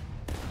going,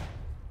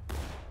 buddy.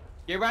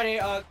 Get ready,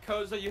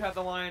 Koza, you have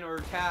the line, or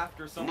Taft,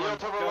 or someone. Kneel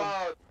to the Go.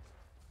 road.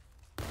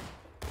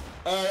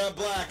 Alright, I'm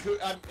black.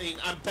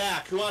 I'm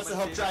back. Who wants to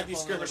help drive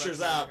these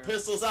skirmishers out?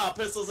 Pistols out,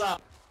 pistols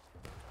out.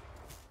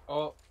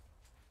 Oh.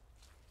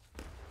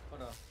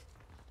 Hold on.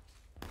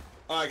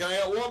 Alright, can I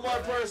get one more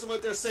person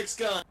with their 6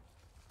 gun?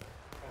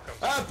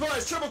 Alright,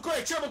 boys, triple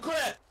quick, triple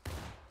quick!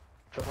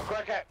 Triple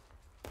cricket.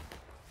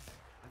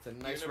 That's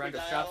a nice round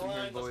of shots in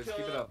here, boys. Keep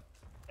it up.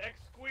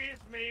 Excuse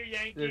me,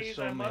 There's Yankees.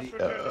 so I must many.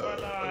 return to my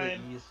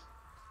line. Please.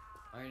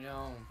 I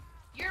know.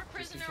 You're a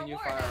prisoner of Continue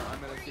war fire. now.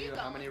 I'm gonna Where see you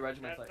how going? many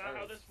regiments That's I not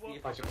how this see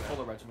if works. I can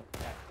pull a regiment.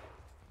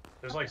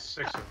 There's like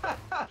 6 of them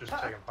just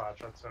taking pot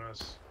shots at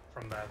us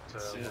from that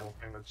little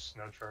thing that's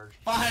no charge.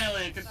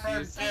 Finally, a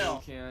confirmed Sucks.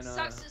 kill. Can,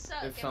 Sucks to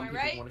suck, if some am I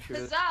people right? wanna shoot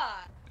it.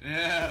 Huzzah!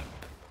 Yeah.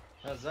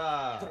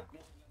 Huzzah.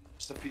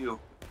 Just a few.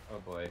 Oh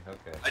boy.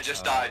 Okay. I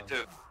just died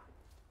too.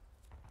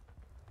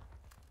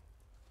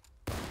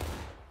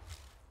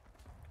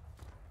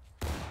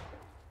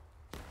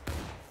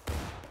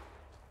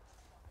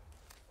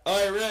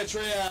 Alright, Rich,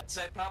 I'd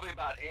say probably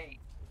about 8.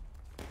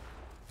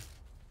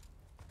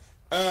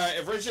 Alright,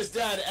 if Rich is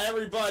dead,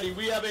 everybody,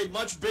 we have a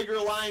much bigger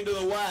line to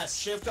the west.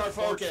 Shift our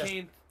focus.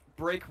 14th,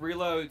 break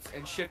reloads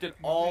and shift it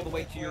all the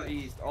way to your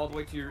east. All the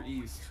way to your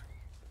east.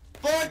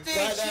 14th,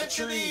 Grab that shift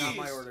to the tree. Not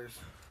my east. orders.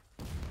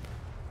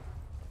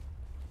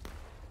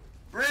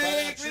 Break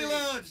that tree.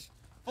 reloads.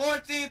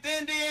 14th,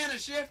 Indiana,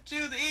 shift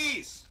to the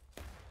east.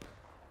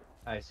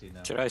 I see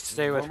now. Should I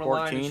stay with Form a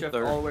line and 14th shift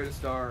all the or way to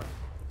Star.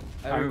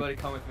 Everybody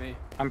come with me.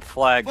 I'm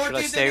flagged? Should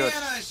I 14th, stay with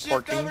Indiana,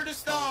 shift over 14th? to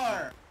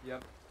Star.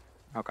 Yep.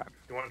 Okay.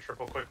 You want a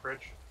triple quick,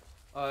 Rich?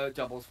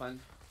 Double's fine.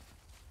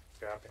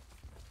 Copy.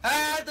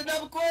 Ah, the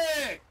double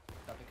quick.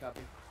 Copy.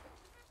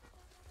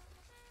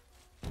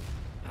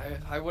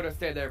 I would have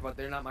stayed there, but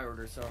they're not my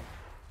orders, so.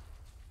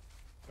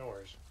 No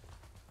worries.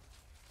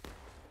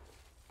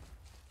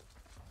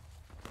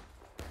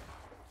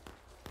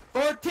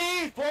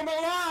 Form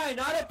a line,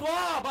 not a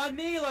blob, on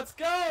me, let's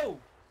go!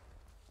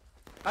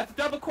 At the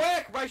double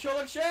quick, right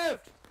shoulder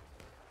shift!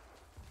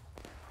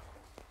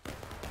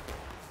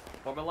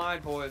 Form a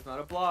line, boys, not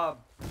a blob.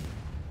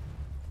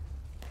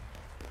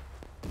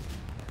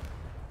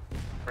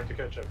 Right to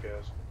catch up,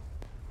 guys.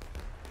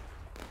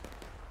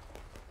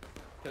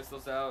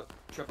 Pistols out,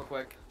 triple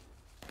quick.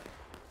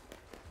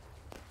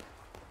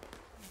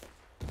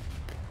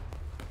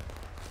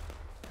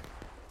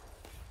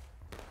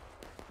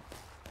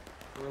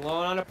 We're low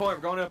on a point,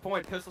 we're going to a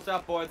point. Pistols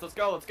out, boys, let's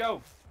go, let's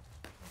go!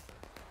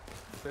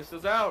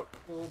 Pistols out!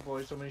 Oh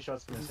boy, so many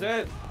shots This missing. is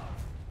it!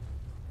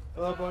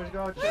 Oh boys,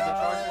 go It's a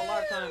charge of a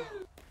lifetime.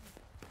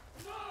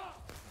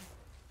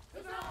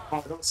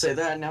 Oh, don't say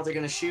that. Now they're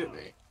gonna shoot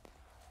me.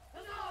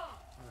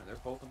 Alright, they're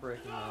both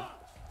breaking now.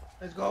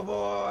 Let's go,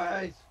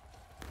 boys!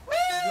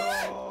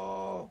 Let's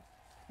go!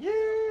 Yeah!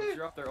 Once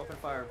you're up there, open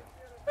fire.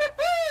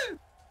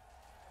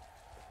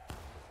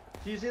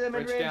 Do you see them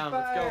in Bridge range down,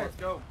 fire? let's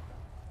go.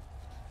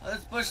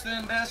 Let's push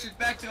them bastards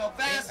back to El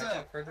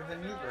Paso. Further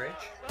than you, Bridge.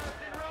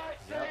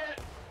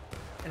 Yep.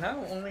 And I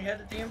only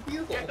had a damn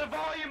bugle. Get the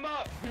volume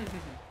up!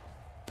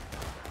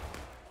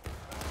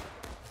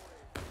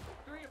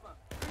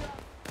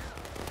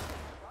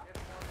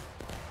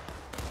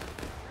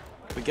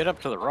 we get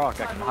up to the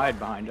rock, I can hide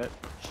behind it.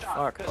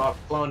 Fuck. Oh,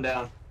 blown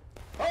down.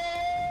 Keep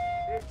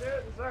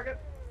shooting, second.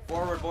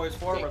 Forward, boys,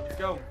 forward. Let's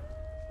go.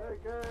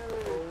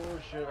 Oh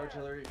shit,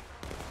 artillery.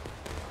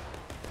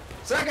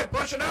 Second,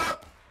 push it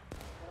up!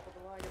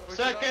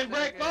 Second,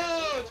 break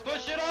modes!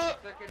 Push it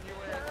up!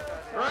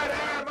 Right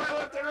hand, my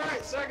left and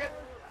right, second.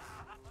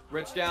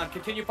 Rich down.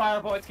 Continue fire,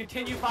 boys.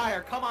 Continue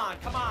fire. Come on,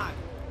 come on.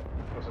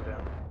 Close it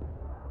down.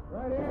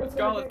 Let's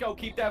go, let's go.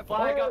 Keep that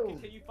flag up.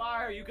 Continue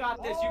fire. You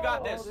got this, you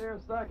got this.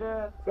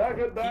 Second,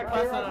 Keep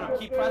pressing on him.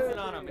 Keep pressing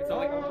on him. It's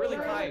like really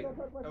tight.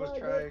 I was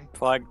trying.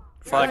 Flag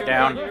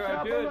down.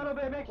 You're good.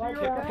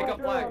 Pick up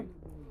flag.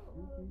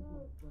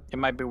 It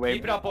might be way.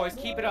 Keep it up, boys.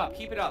 Keep it up.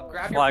 Keep it up.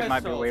 Grab Flag your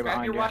might be pistols. way Grab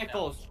behind your you.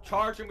 rifles.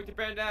 Charge them with your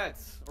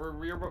bayonets or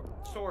your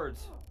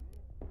swords.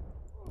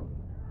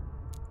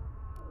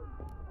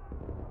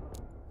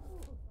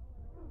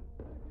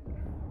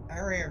 I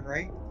ran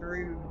right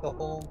through the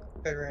whole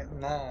Confederate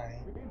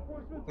line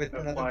with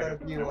nothing but a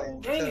view lane.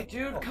 Dang it,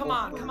 dude. Come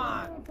on, come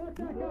on.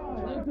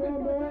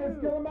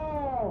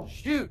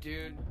 Shoot,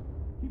 dude.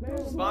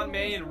 Spawn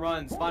main and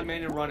run. Spawn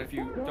main and run if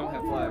you don't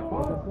have flag.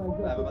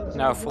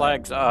 No,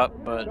 flag's up,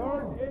 but.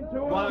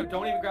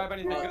 Don't even grab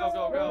anything. Go,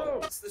 go, go.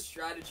 What's the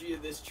strategy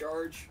of this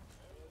charge?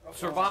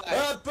 Survive.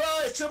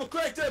 Boys, triple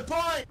quick to the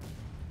point!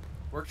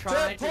 We're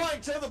trying to the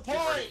point, to the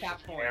point!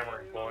 Cap point.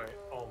 Hammering point.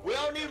 Oh, we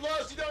don't need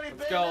lows, you don't need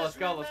Let's go, let's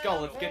go, let's go.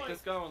 Let's get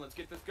this going. Let's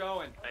get this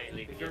going.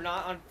 If you're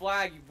not on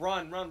flag, you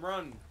run, run,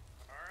 run.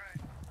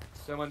 Alright.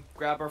 Someone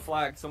grab our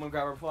flag. Someone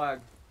grab our flag.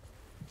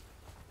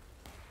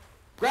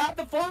 Grab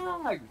the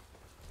flag!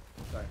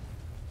 Sorry.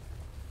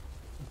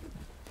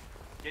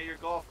 Get your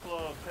golf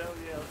club. Hell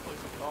yeah, let's play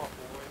some golf,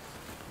 boys.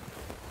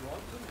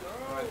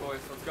 Alright, boys,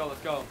 let's go, let's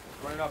go.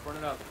 Run it up, run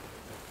it up.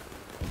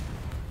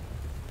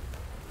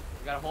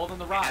 You gotta hold on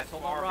the rocks,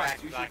 hold on the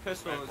rocks. Use your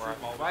pistols, your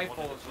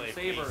rifles, your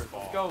sabers.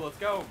 Let's go, let's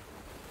go.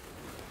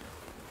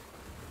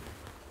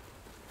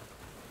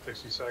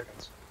 60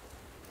 seconds.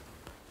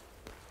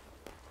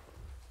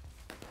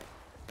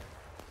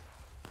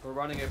 We're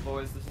running it,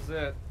 boys. This is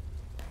it.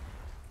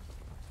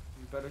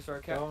 You better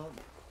start capping.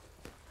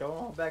 Don't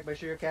hold back, make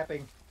sure you're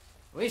capping.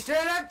 We still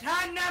have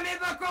time,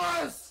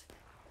 Namibacus!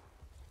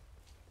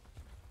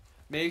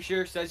 Make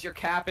sure it says you're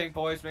capping,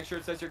 boys. Make sure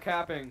it says you're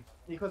capping.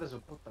 Hijo de su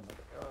puta madre.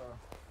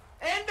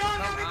 Endom,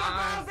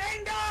 Namibacus!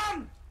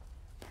 Endom!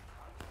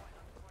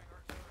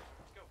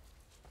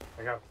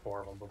 I got 4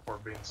 of them before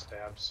being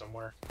stabbed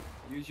somewhere.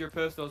 Use your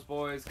pistols,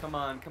 boys. Come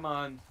on, come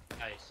on.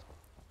 Nice.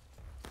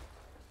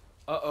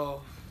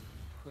 Uh-oh.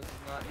 This is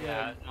not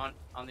Yeah, good.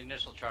 on the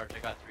initial charge, I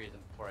got 3 of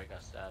them before I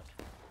got stabbed.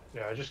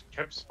 Yeah, I just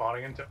kept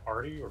spawning into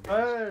Artie or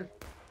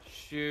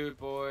Shoot,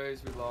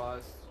 boys. We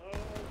lost.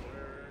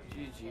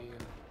 GG.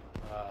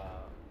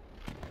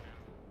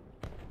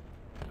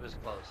 It was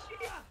close.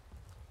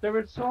 There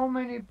were so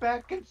many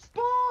back and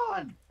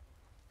spawn!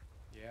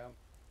 Yeah.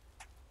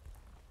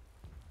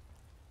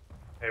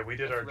 Hey, we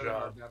did That's our really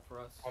job hard map for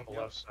us. on the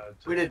left side.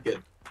 Too. We did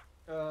good.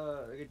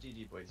 Good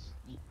GG, boys.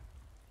 Be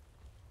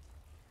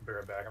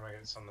right back. I'm gonna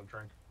get something to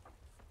drink.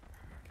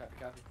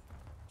 Copy.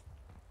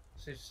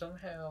 So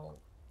somehow,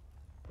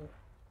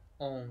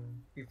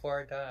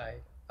 before I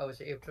died, I was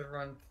able to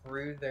run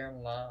through their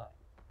line.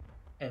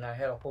 And I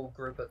had a whole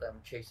group of them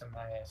chasing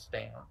my ass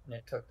down. And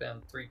it took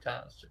them 3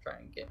 times to try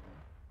and get me.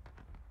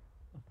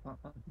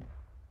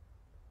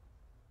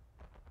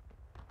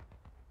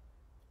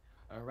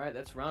 Alright,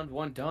 that's round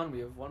 1 done.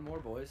 We have 1 more,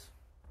 boys.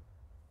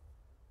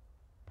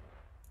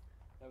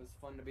 That was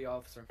fun to be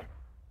officer.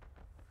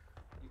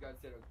 You guys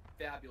did a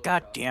fabulous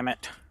God job. damn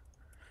it.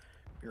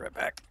 Be right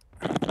back.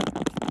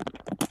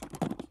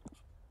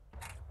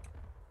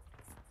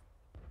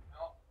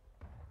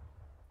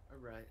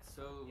 Alright,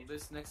 so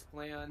this next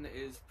plan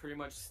is pretty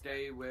much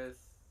stay with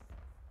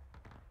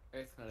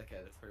 8th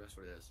Connecticut. That's pretty much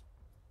what it is.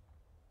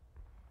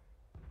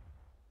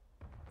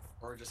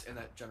 Or just in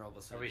that general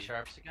vicinity. Are we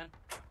sharps again?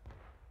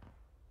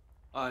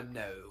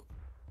 No.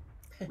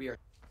 We are.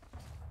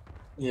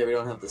 Yeah, we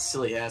don't have the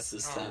silly ass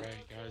this time.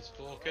 Alright, guys,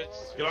 full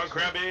kits. Get on,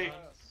 Krabby!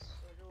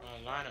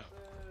 Line up.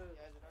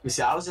 You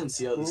see, I was in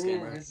CO this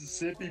game, right?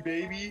 Mississippi,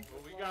 baby.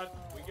 Well, we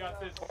got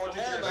this. Clone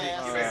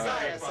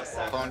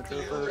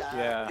Trooper?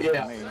 Yeah.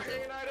 Yeah. I mean,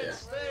 United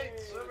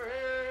States over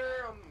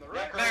here on the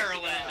right.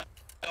 Maryland!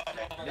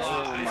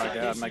 oh my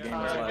god, my game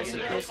was lagging.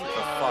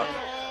 Fuck.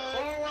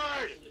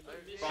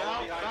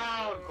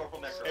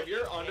 If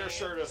your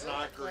undershirt is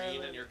not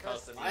green and you're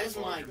cussing, Why is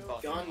my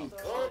gun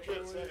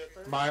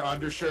My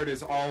undershirt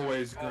is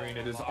always green.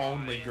 It is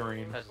only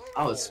green.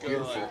 Oh, it's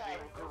beautiful.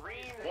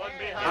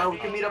 We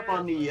can meet up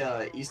on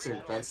the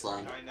eastern fence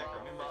line.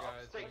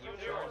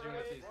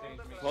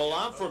 Well,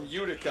 I'm from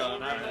Utica,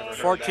 and I've never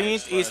heard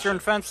 14th that Eastern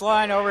Fence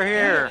Line over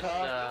here.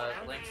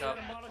 Links up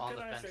on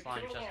the fence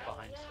line just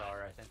behind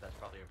Star. I think that's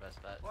probably your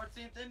best bet.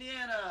 14th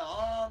Indiana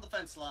on the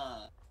fence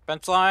line.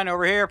 Fence line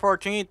over here,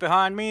 14th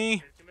behind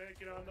me.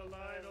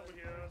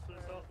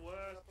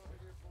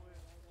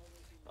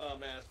 Oh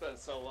man, it's been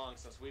so long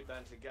since we've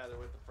been together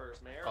with the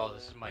first mayor. Oh,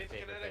 this is my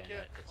favorite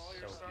bayonet. It's so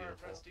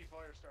beautiful.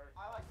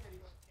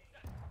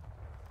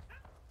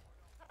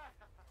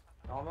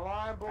 On the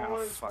line,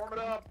 boys. Form it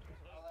up.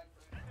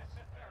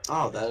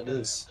 Oh, that it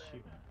is.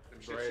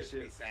 Embrace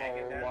it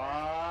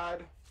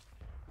forward.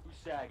 Who's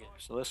sagging?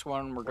 So this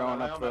one we're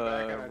going up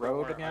the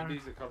road again?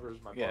 It covers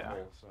my Yeah.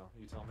 butthole, so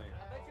you tell me.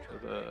 To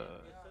the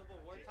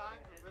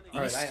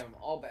Alright, east. I am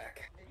all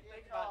back.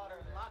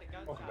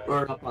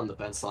 We're up on the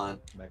fence line.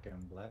 Back in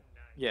black.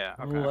 Yeah,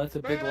 okay. Ooh, that's a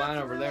big line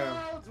over there.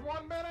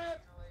 1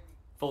 minute.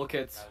 Full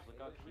kits. Guys, look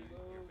how cute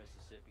your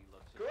Mississippi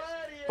looks.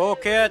 Full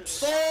kits!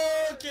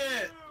 Full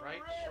kit!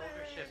 Right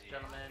shoulder shift,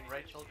 gentlemen.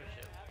 Right shoulder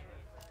shift.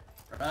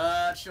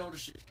 Right shoulder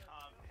shift.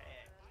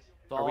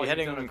 Are we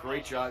heading? You've done a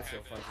great job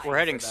so far. We're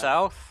heading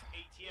south.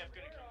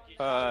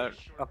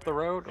 Up the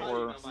road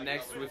or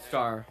Next with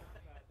Star.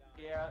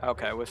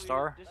 okay with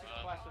Star. This is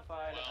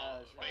classified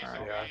as.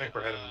 Alright. Yeah, I think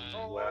we're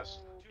heading west.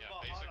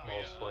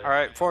 Mostly. All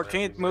right,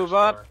 14th, move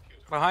up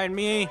behind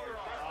me.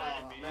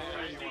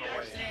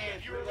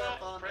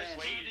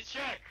 Wait to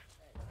check.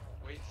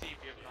 Wait and see if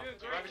you have enough.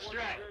 Private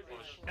strat.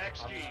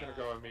 Next I'm just gonna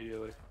go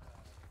immediately.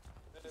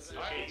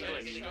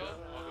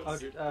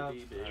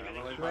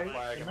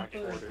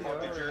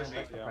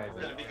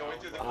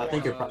 I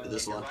think you're probably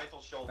this one.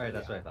 Alright,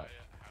 that's what I thought.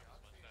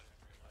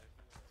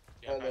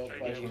 We're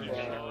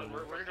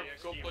gonna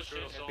go push it.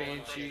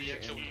 Banshee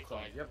and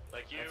Clyde. Yep.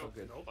 Like you. That's all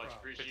good. Much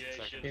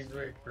appreciation. Hey,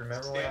 Rick,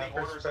 remember when I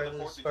first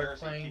started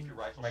playing?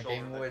 My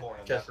game would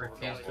just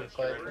refuse to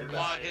play for me. Come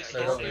on,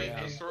 historically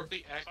accurate.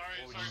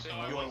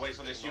 You wanna wait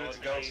for this unit to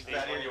go?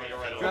 Fatty, or you wanna go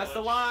right away? Dress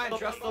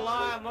the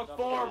line, look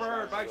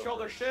forward, right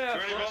shoulder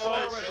shift, look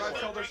forward, right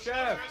shoulder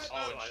shift.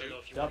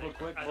 Double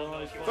quick,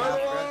 boys.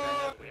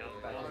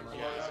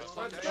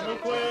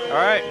 All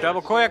right,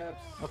 double quick.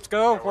 Let's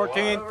go,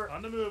 14th.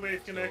 On the move,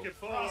 8th Connecticut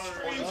forward.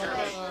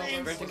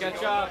 Sprint to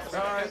catch up.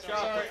 Let's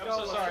go.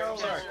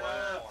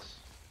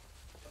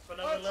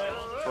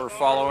 We're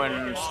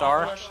following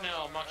Star.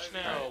 Much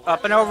now.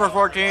 Up and over,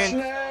 14.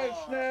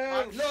 Los.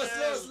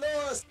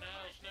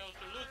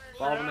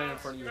 Follow the man in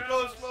front of you.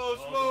 Los.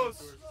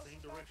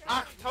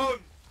 Achtung.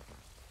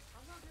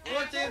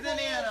 14th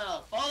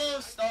Indiana, follow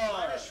Star.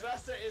 Meine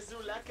Schwester ist so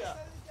lecker.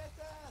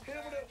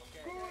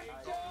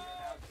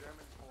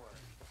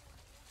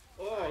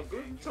 Oh,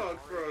 guten Tag,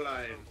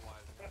 Fräulein.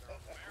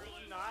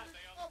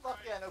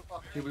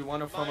 Do we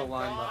want to form a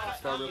line left to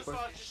start real quick?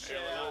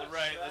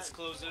 Right, let's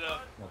close it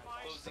up.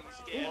 Closing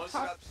scans.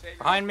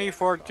 Behind me,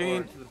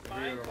 14. To the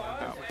rear of the line.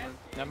 Oh,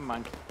 never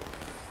mind.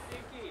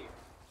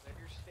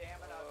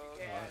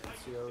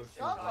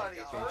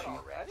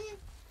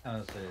 I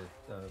was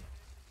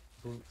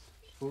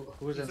who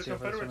was in He's a seal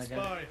for this one Confederate again?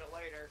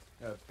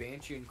 spy.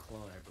 Banshee and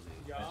Clone, I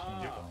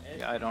believe.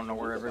 Yeah, I don't know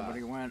where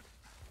everybody went.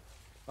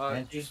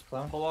 Banshee, Just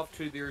Clone? pull off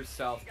to your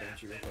south,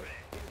 Banshee, real quick.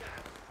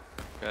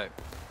 Okay.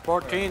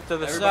 14th to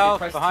the Everybody south,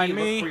 press behind T,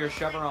 me. Look for your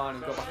chevron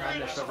and go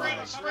behind the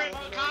chevron. Sprint,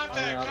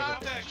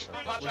 contact.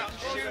 Watch out,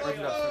 shoot. Sprint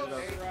it up.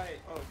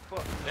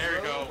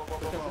 There we go.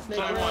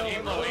 Someone,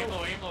 aim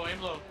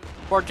low.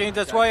 14th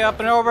this way, up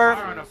and over.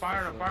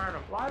 Fire him.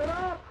 Light it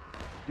up!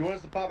 You want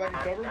us to pop back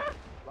and cover?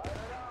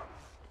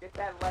 Get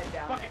that lead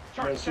down.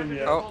 I assume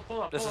you Oh,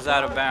 this is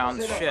out of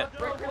bounds. Shit.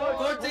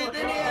 14th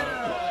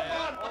Indiana.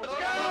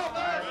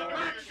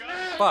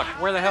 Fuck,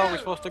 where the hell are we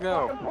supposed to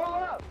go?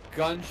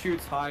 Gun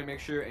shoots high, make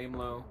sure you aim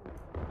low.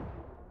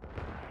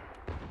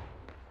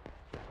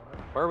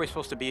 Where are we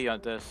supposed to be on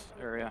this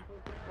area?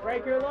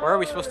 Where are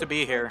we supposed to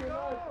be here?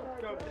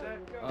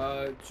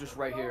 Just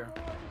right here.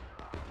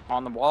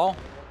 On the wall?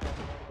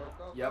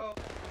 Yep.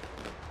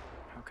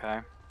 Okay.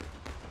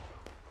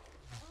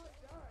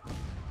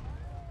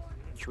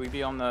 Should we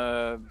be on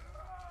the...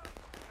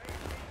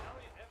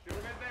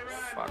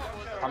 Fuck.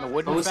 On the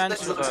wooden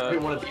fence or We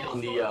the... want to be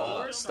on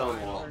the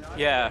stone wall.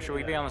 Yeah, should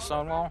we be on the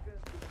stone wall?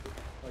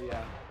 Oh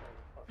yeah.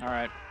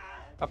 Alright.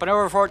 Up and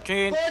over,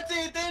 14.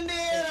 14th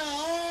Indiana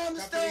on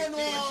the stone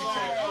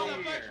wall.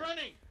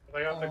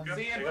 They got the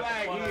good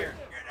flag here.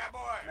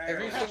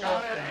 Everything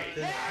else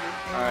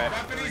Alright.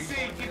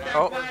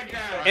 Oh,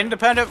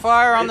 independent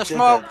fire on the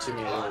smoke. To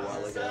me a little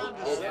while ago.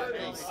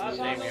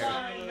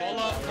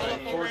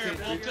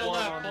 Pull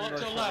up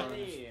to left.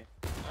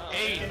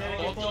 8,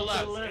 pull to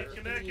left.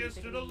 Connecticut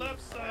to the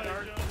left side.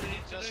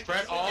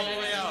 Spread all the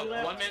way out.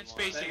 One man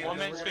spacing.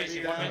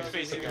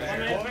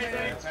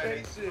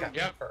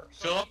 Yep.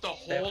 Fill up the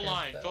whole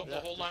line. On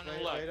the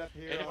left.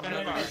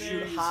 Independent fire.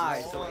 Shoot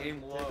high, so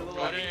aim low. Go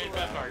ahead and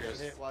independent fire,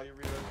 guys.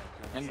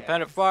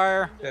 Independent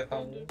fire. If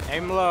I'm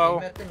Aim low.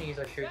 at the knees,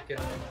 I should get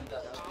him in.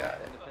 Got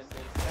it.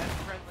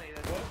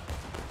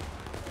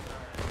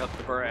 Got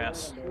the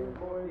brass.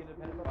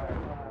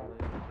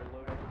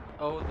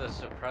 Oh, the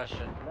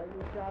suppression.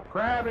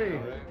 Krabby!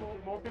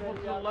 More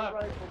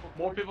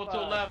people to the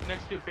left,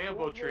 next to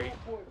bamboo tree.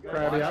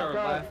 Krabby,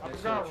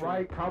 I've got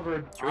right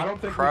covered. Should we I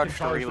don't think we crouch can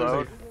to touch.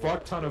 reload? There's a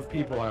fuck ton of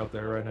people out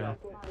there right now.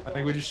 I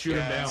think we just shoot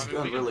them down.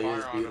 It really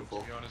is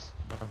beautiful.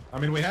 I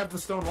mean, we have the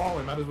stone wall.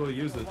 We might as well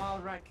use it.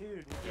 Wild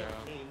raccoon.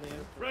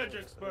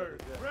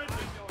 Fredericksburg!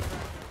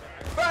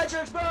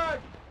 Fredericksburg!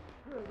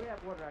 We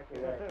have one right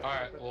here. All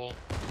right. Well,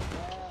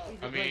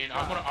 I mean,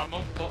 I'm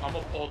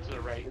gonna pull to the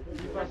right. You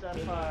press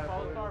F5.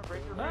 Saul,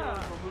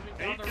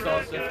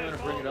 if you're gonna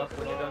bring it up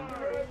when you're done.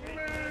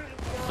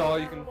 Saul,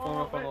 you can form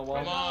up on the wall.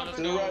 Come on, let's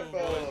To the go. right,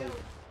 fellas.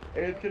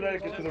 And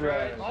Connecticut to the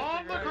right.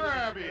 On the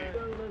grabby.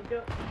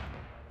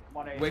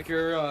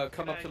 Wicker,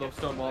 come up to the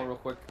stone wall real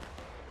quick.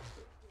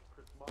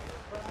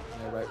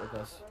 Yeah, right with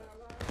us.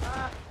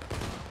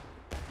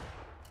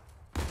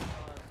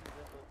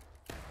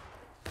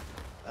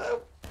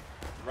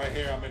 Right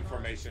here, I'm in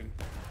formation.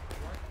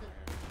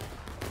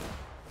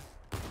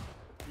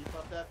 Keep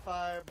up that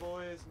fire,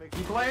 boys. Make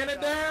Keep sure laying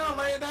it down,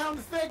 lay it down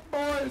thick,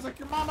 boys, like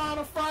your mama on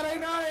a Friday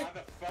night. How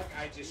the fuck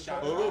I just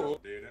shot Ooh.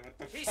 dude? What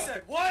the He fuck?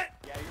 said what?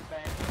 Yeah, you're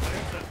banned.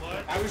 He said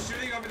what? I was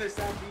shooting over the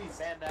southeast.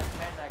 Ban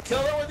that. Kill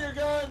it with your He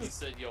guns.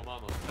 said, yo,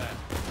 mama's fat.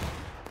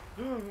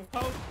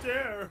 How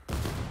dare?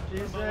 She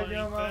said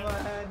your mama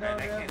had no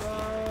nipple.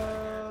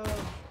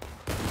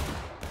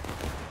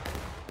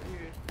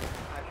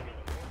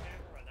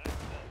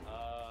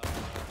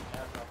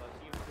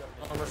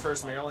 I'm the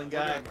first Maryland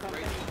guy.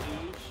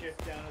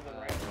 shift down to the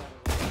right.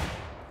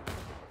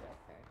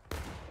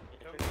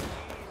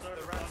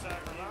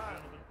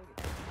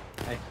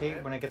 I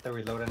hate when I get the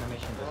reload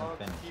animation doesn't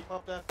finish. Keep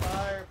up that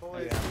fire,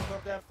 boys. Keep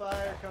up that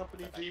fire,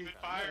 Company D. Keep it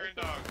firing,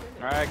 dog.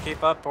 Alright,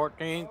 keep up,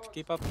 14th.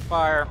 Keep up the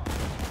fire.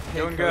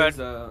 Doing good.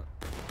 I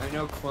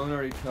know Clone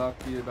already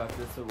talked to you about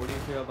this, so what do you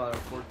feel about a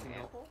 14th?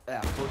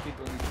 Yeah, 14th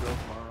will be drill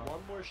tomorrow.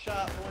 One more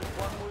shot, boys.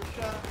 One more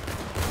shot.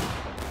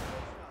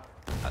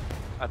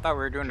 I thought we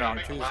were doing it on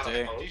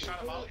Tuesday. I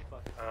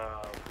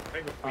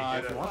think if we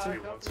did it, want to. we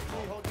want some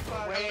more.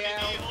 Way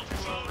out.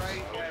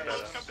 Right.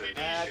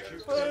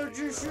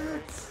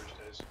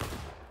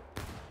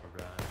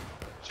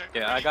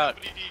 Yeah, I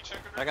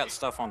got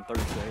stuff on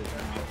Thursdays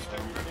now, so.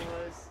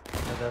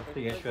 That's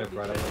the issue I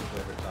brought up with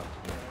whoever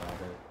talked to me about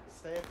it.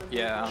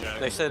 Yeah,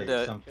 they said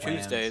Some plan,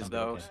 Tuesdays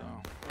somebody though, can- so.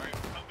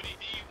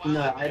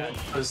 No, I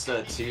proposed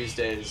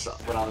Tuesdays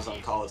when I was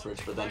on call with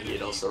Rich, but then he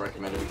had also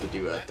recommended we could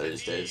do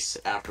Thursdays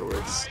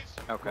afterwards.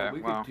 Okay,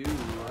 we well. could do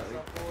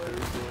like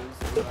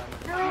Thursdays.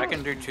 I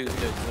can do Tuesdays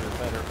that are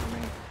better for me.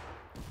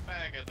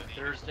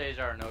 Thursdays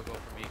are a no-go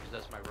for me because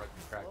that's my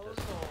rugby practice.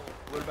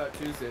 What about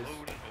Tuesdays?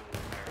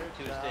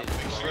 Tuesdays. Make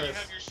sure you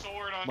have your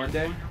sword on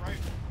Monday? your right.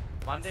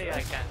 Monday I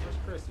can't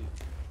do.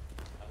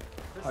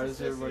 How does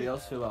everybody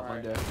else feel about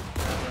Monday?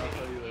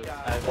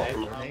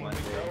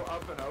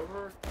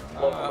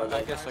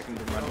 I guess I can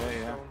do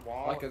Monday, yeah.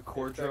 Like a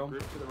core drill?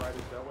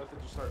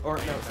 Or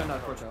no, it's not a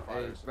core drill,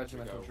 a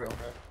regimental drill.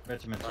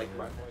 Regimental. Like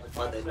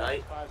Monday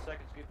night?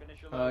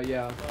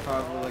 Yeah,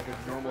 probably like a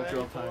normal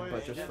drill time,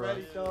 but just for us.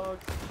 On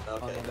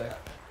Okay. Monday.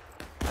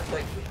 I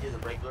think we do the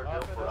regular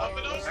drill for Up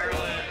and over.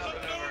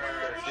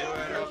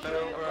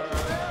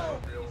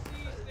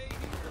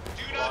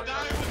 Do not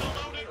die with a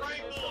loaded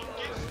rifle.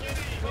 Get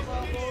skinny.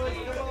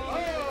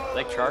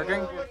 They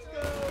charging?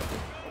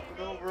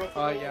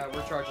 Yeah,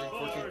 we're charging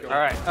 14th.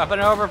 Alright, up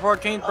and over,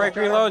 14th, break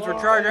reloads, we're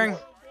charging.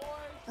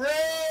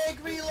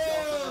 Break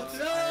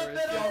reloads! Up and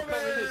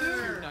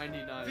over!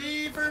 299.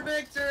 V for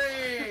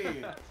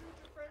victory!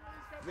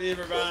 V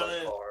for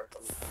violence.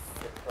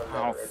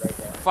 Oh,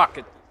 fuck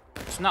it.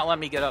 It's not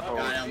letting me get up over.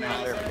 God,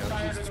 there we go.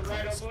 Jesus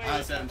Christ.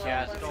 I said I'm sorry.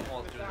 Yeah,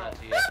 Stonewall's doing that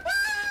to you.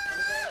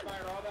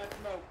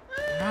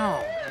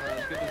 No.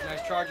 Let's get this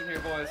nice charge in here,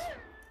 boys.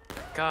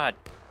 God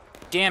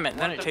damn it,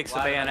 then it takes the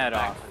bayonet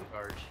off.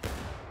 Charge.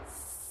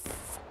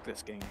 Fuck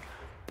this game.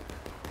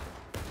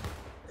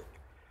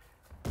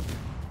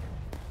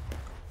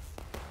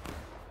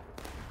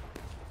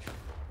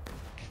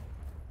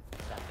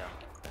 Sat down.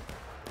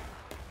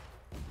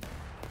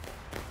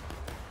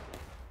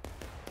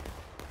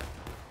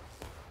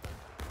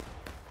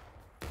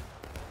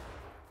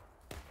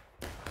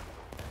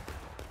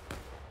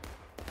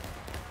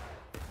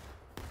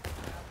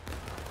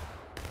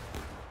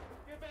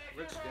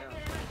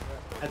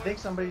 I think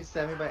somebody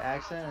stabbed me by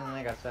accident and then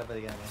I got stabbed by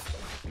the enemy.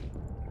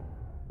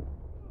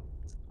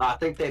 I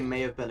think they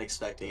may have been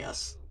expecting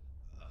us.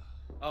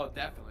 Oh,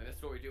 definitely.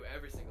 That's what we do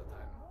every single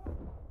time.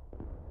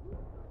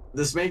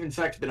 This may have in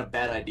fact been a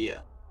bad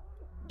idea.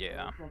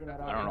 Yeah.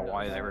 I don't know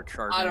why they were I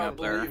charging don't up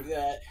there. believe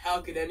that. How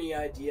could any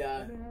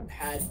idea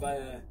had by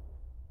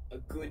a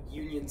good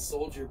Union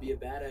soldier be a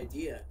bad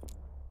idea?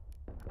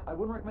 I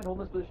wouldn't recommend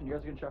holding this position. You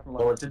guys are getting shot from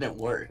Well, it didn't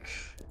work.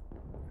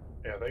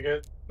 Yeah,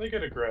 they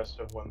get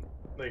aggressive when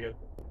they get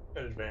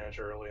an advantage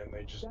early and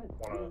they just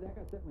want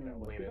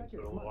to lean into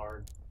it a little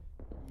hard.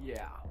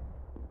 Yeah.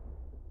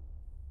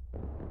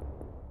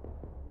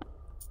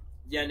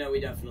 Yeah, no, we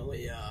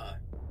definitely, I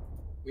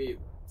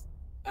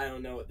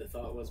don't know what the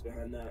thought was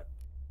behind that.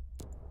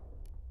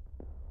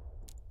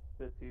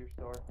 Fit to your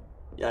store.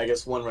 Yeah, I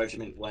guess one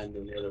regiment went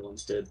and the other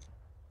ones did.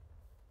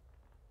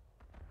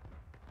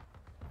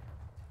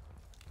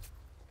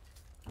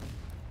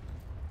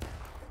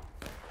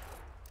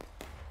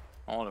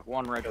 Well, if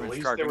one At regiment's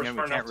least they charging were in, we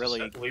smart enough can't to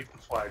really, leave the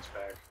flags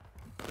back.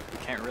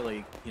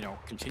 you know,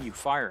 continue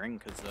firing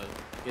because the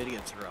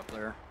idiots are up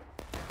there.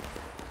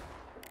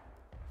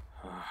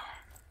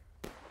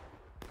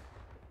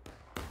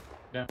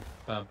 Yeah.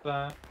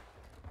 Ba-ba.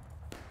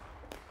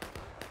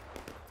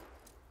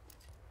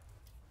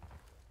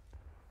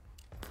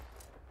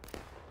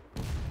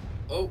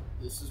 Oh,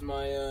 this is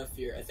my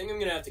fear. I think I'm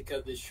gonna have to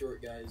cut this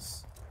short,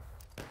 guys.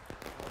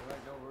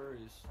 Alright, no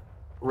worries.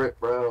 Rip,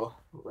 bro.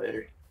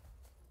 Later.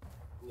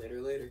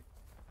 Later.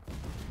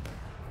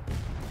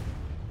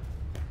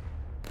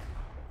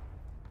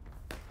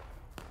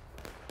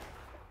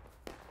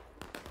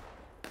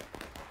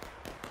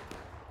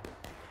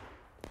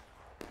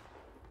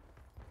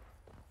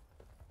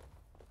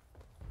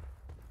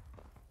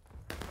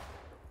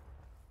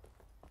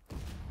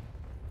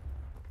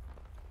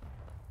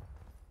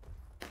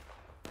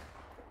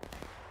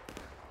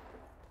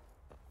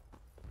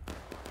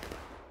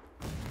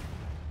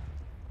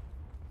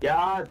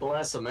 God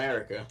bless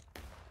America.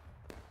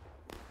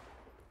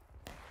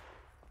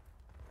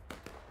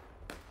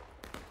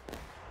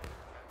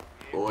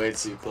 Way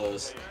too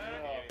close.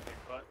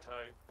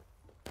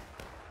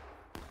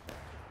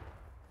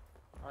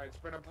 Alright,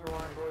 spread up the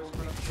line, boys.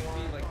 Spread up the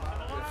line.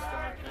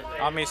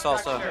 Like, On me,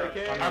 Salsa.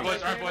 Our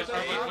boys.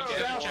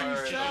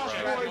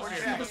 We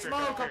See the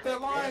smoke up that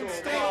line.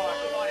 Stay.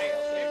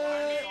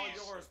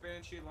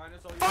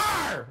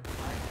 Fire!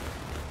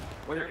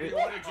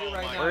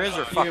 Where is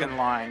your fucking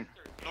line?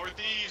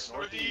 Northeast.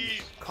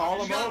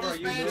 Call them over.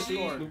 Use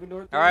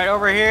Discord. Alright,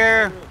 over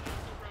here.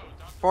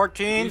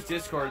 14th. Use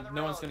Discord.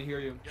 No one's gonna hear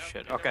you.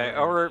 Shit. Okay,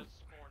 over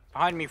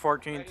behind me,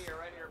 14th.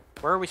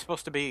 Where are we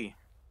supposed to be?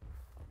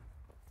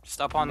 Just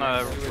up on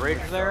the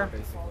ridge there?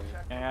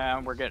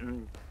 Yeah, we're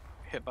getting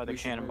hit by the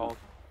cannonballs.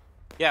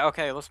 Yeah,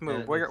 okay, let's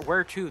move.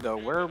 Where to, though?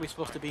 Where are we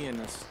supposed to be in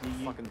this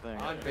fucking thing?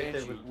 On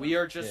Banshee. We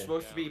are just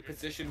supposed to be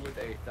positioned with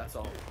 8. That's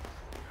all.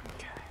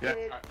 Yeah.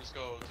 Alright, let's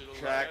go to the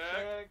Track.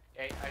 left.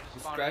 Hey, I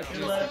just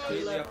Discretion is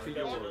completely up to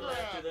yours.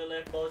 To the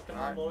left, boys. Come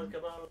on, boys.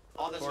 Come on.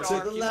 On the To star,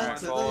 the keep left,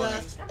 to the going.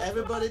 left.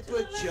 Everybody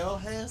put your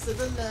hands to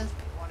the left.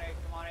 Come on,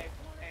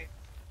 eight.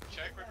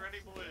 Check, we're ready,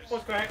 boys.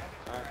 What's crack?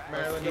 Alright,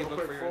 Maryland,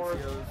 look for your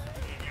NCOs.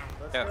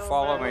 Yeah,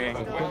 follow me.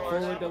 Double click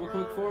forward, double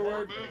click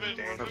forward.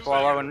 We're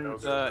following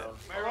the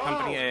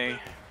Company A.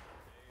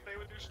 Stay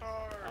with your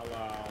star.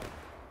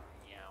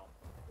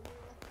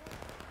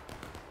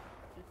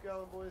 Keep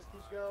going, boys.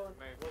 Keep going.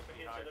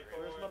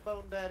 Where's my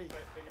bone daddy?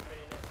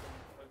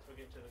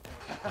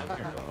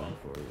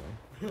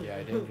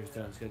 Yeah, Danger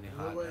Zone's getting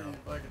hot now.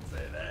 fucking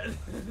say that.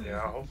 Yeah,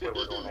 hopefully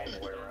we're going all the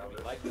way around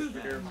it. Like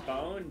your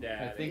bone,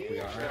 daddy. I think we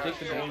are. I think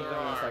the Danger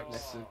Zone is like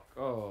next to.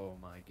 Oh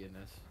my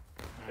goodness.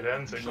 It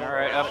ends at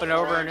Alright, up and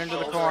over and into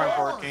the corn,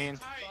 14.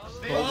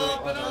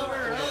 Up and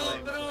over.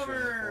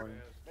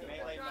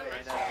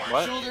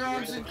 What? Shoulder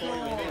arms and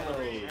claw.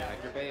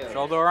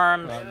 Shoulder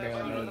arms?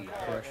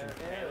 Correction.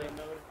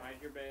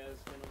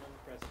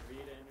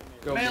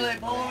 Go melee,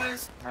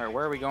 boys. Alright,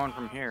 where are we going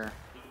from here?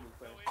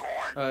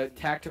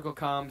 Tactical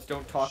comms,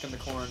 don't talk in the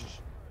corn.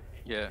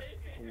 Yeah.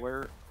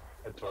 Where?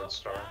 Head towards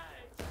star.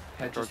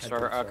 Head Towards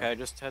Star? Okay,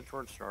 just head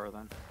towards Star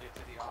then. Get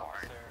to the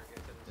officer,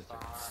 get to the star.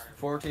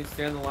 14,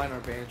 stay on the line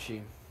on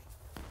Banshee.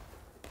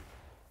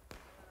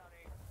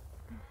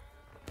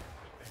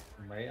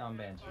 I'm right on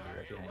Banshee,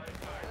 right behind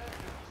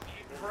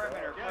you.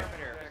 Perimeter.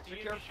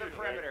 Secure the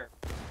perimeter.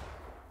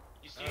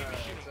 You see me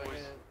shooting,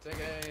 boys. Take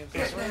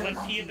aim.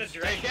 Let's keep the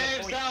direction.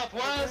 Take aim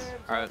southwest.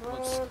 Alright,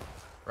 let's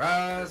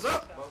Rise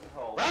up.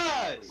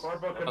 Rise.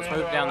 let's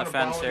move down the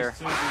fence here.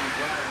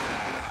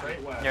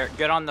 Here,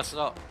 get on the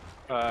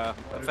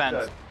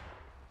fence.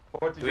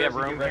 Do we have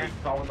room here?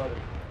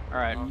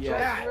 Alright.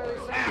 Yeah.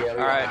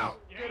 Alright.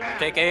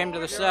 Take aim to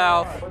the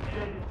south.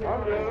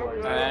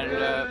 And,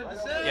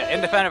 yeah,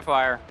 independent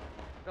fire.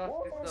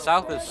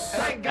 South is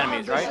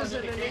enemies, right? This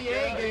isn't an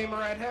EA game or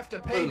I'd have to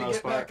pay to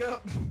get back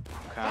up.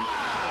 Okay.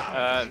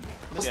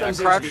 Yeah,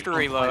 crouch to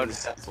reload.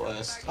 He's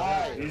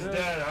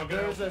dead. I'll go.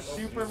 There's a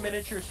super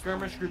miniature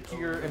skirmish group to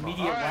your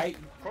immediate right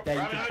that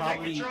you can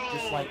probably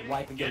just like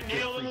wipe and get free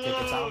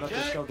tickets. I don't know if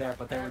they still there,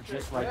 but they were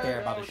just right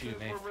there about to shoot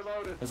me.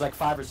 There's like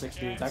 5 or 6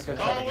 dudes. I could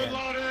try again.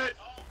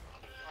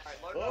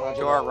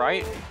 To our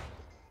right?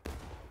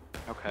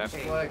 Okay.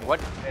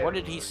 What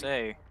did he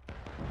say?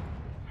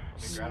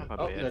 Son of a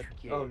bitch.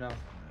 Oh no.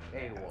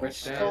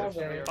 Rich down.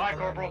 Bye,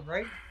 Corporal.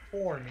 Right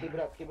for me. Keep it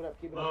up. Keep it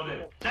up. Keep it up.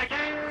 Loaded. Take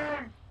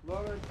aim.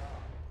 Loaded.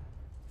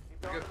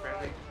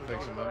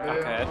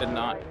 Okay, I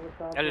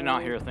did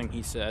not hear a thing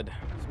he said.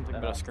 Something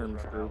about a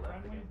skirmish group.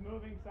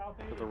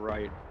 To the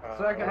right.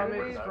 Second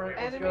enemies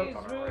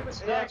moving.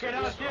 Second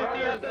up, shifty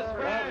at the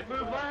spread.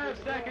 Move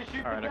left. Second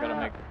shoot. Alright, I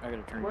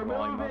gotta turn your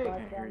volume up. I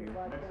can't hear you.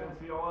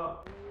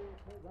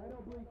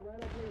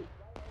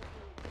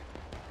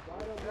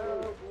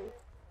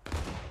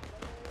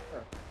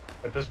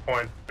 At this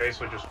point,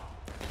 basically just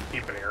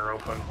keep an ear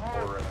open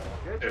for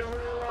if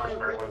First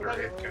Maryland or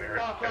 8th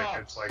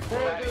Connecticut's like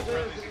charge.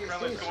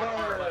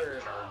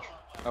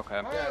 Okay.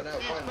 Yeah, no,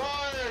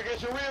 fire.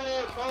 Get your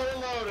reload. Fire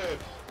loaded.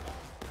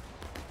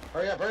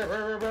 Hurry up.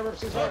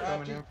 Ceasefire.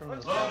 Coming in from the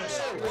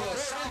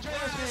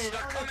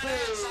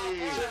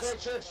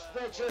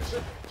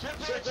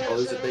Oh,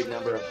 there's a big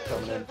number of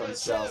coming in from the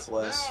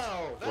southwest.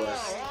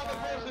 West.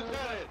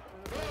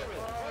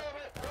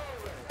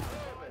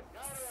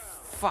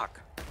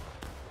 fuck.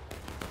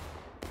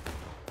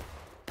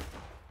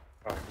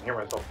 I can hear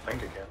myself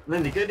think again.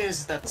 Then the good news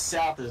is that the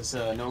south is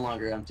no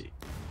longer empty.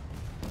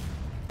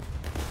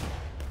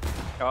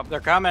 Oh, they're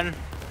coming.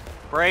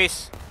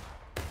 Brace.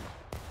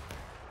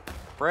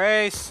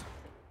 Brace.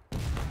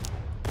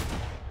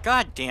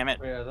 God damn it.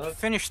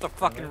 Finish the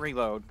fucking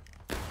reload.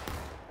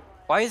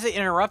 Why is it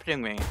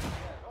interrupting me?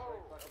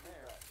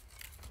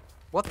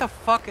 What the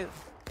fuck is...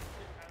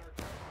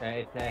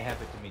 That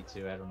happened to me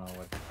too. I don't know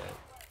what that.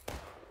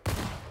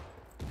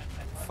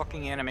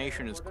 Fucking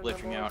animation is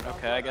glitching out.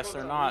 Okay, I guess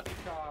they're not.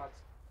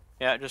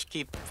 Yeah, just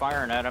keep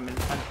firing at them and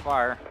trying to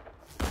fire.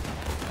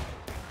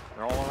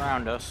 They're all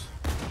around us.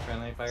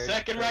 Friendly fire.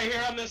 Second right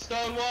here on this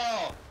stone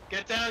wall.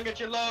 Get down, get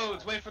your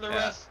loads. Wait for the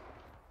rest.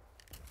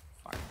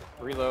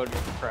 Reload,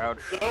 crouch.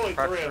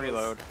 Crouch,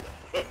 reload.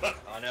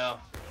 Oh no.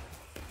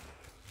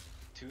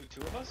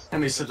 Two of us?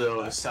 Enemies to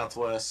the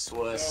southwest,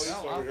 west.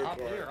 No, up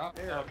here.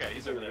 Okay,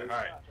 he's over there.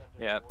 Alright.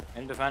 Yeah,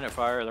 independent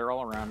fire, they're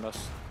all around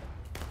us.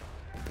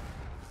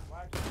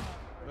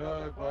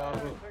 I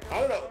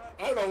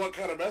don't know what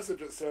kind of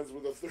message it sends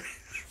with the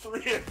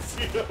three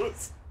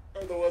NCOs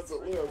are the ones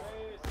that live.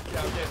 Yeah,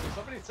 okay, so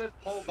somebody said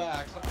pull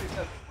back, somebody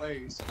said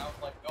place, and I was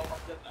like, oh, I'm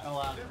getting the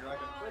hell out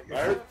of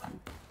here.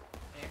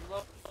 Aim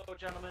low,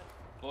 gentlemen.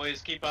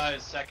 Boys, keep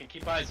eyes second,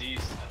 keep eyes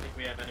east. I think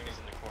we have enemies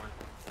in the corner.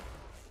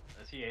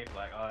 Is he A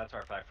flag? Oh, that's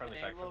our flag. Friendly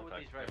flag,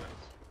 friendly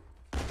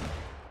flag.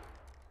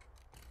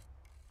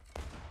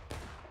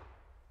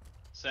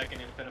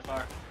 Second, independent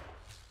fire.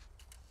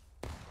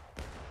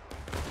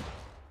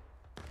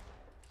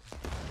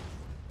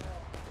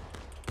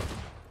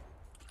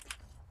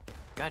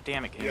 God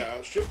damn it, King.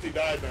 Yeah, Shifty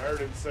died and I heard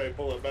him say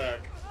pull it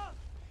back.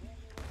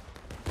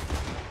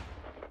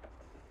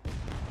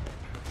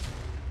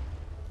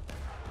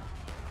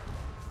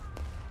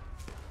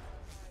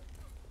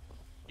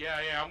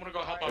 Yeah, I'm gonna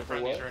go help out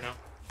friendlies right now.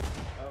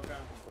 Okay.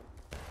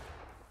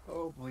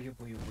 Oh boy, oh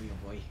boy, oh boy,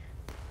 oh boy.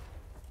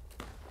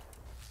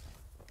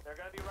 They're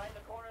gonna be right in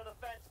the corner of the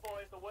fence,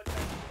 boys. The wood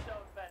fence and the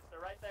stone fence. They're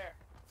right there.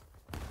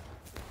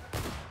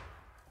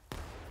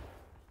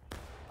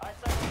 Alright,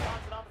 second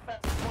Wisconsin on the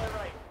fence, boy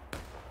right.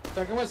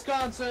 Second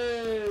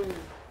Wisconsin!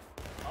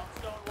 On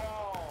stone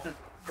wall.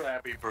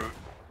 Crabby brute.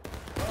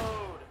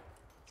 Load.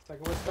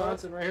 Second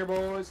Wisconsin right here,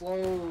 boys.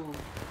 Load.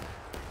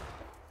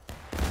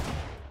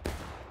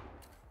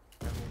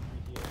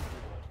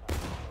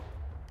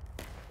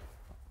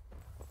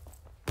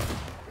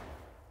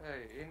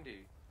 Hey,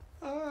 Indy.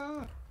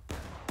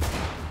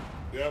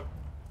 Yep.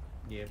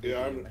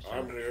 Yeah,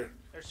 I'm here.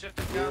 They're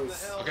shifting down the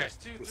hill. Okay. There's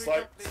 2-3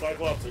 companies.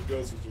 Cyclops and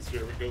Ghost is just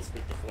here. We Ghost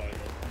picked the flag up.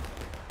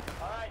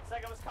 Alright,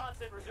 second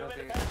Wisconsin. Resume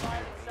independent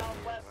fire to the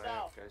southwest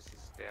south.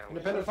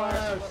 Independent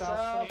fire,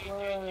 south.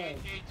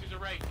 Eight to the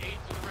right, 8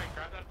 to the right.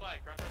 Grab that flag,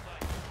 grab that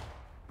flag.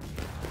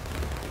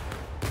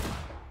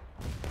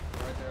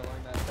 Right there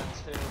along that fence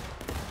too.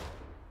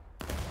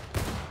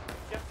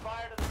 Shift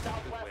fire to the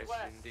southwest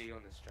west. Indy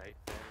on the straight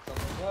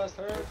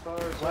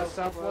Southwest, West,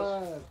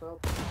 southwest.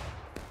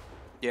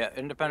 Yeah,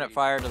 independent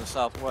fire to the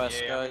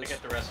southwest, Yeah, I'm guys. gonna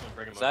get the rest of them,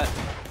 bring them Is that,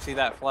 see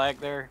that flag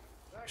there?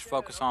 Just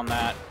focus on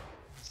that.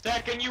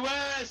 Second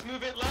US,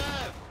 move it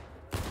left.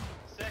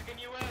 Second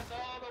US,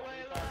 all the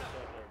way left.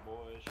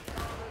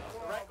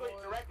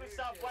 Directly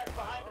southwest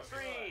behind the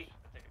tree.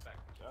 Take it back.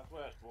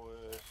 Southwest,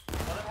 boys. Let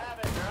them have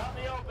it. They're out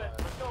in the open.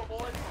 Let's go,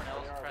 boys.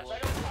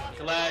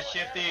 Clash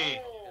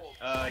Shifty.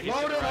 He's to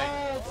Load the and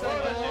right.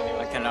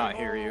 hold, I cannot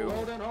hear you.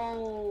 Load and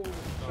hold.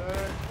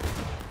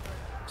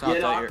 It's not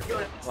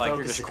that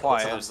you're just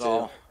quiet is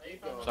all.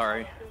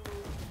 Sorry.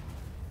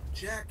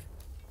 Check.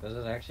 Does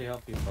it actually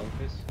help you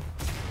focus?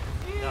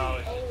 No,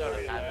 it's just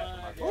not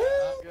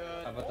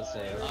I'm about to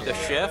say. The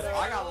shift?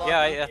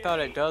 Yeah, I thought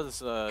it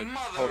does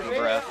hold your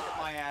breath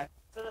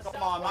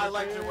Come on, my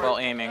legs are while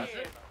aiming.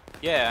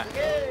 Yeah.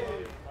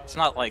 It's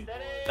not like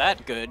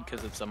that good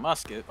because it's a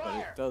musket, but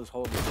it does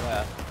hold your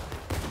breath.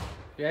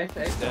 Yeah,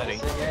 Steady.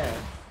 Yeah.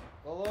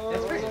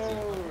 That's pretty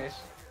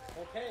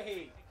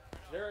Okay,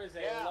 there is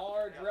a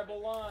large rebel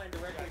line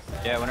directly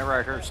south. Yeah, whenever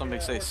I heard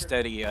somebody say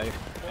steady, I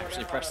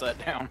actually pressed that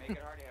down.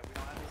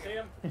 See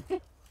him?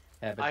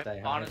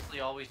 I've honestly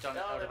always done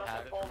it out of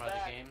habit from other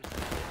games.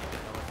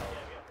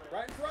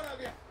 Right in front of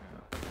you.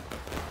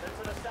 They're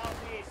to the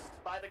southeast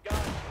by the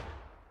gun.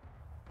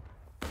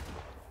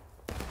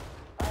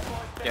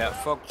 Yeah,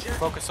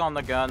 focus on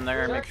the gun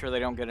there and make sure they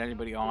don't get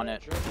anybody on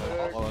it.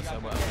 Blow us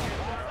up.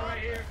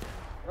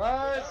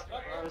 Rise!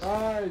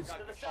 Rise!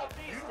 To the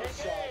southeast, take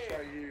Shots aim.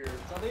 right here.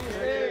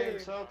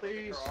 Southeast!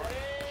 Southeast.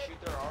 Shoot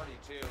their arty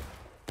too.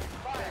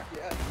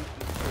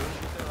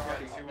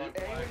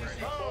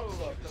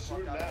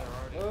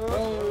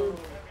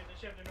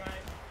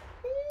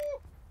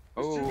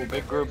 Oh,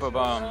 big group of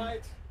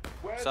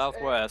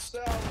southwest.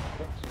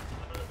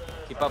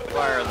 Keep up the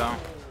fire though.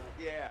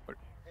 Yeah.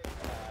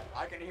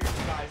 I can hear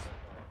you guys.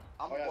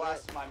 I'm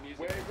blasting my music.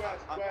 West.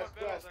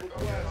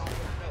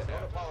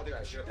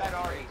 Shoot that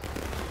arty.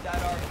 Shoot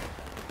that arty.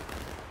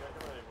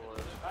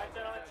 Alright,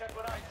 gentlemen, check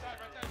one out.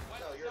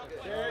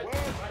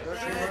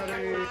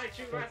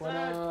 Check one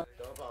out.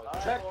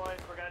 Alright, boys,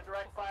 we're gonna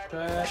direct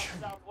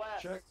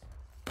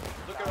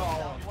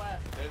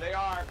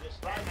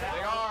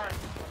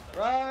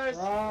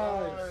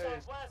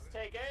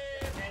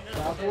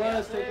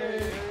Southwest, take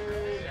aim.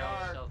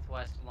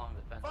 Southwest along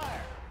the fence.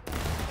 Fire!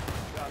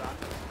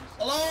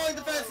 Along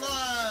the fence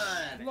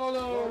line!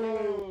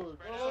 Load!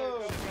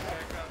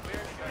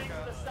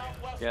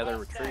 Yeah, they're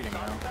retreating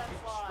now.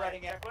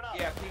 Spreading out.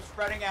 Yeah, keep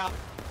spreading out.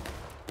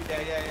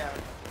 Yeah.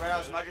 Spread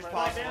out as much as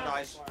possible,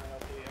 guys.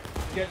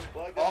 Get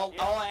all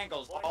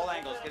angles.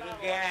 Get a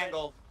good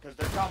angle, because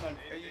they're coming.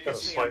 You Got can a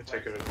see slight them.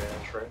 ticket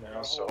advantage right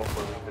now, so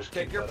hopefully we can just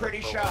Take keep your that pretty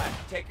up for a shot. while.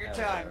 Take your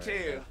time,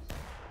 too.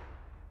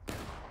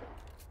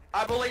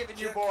 I believe in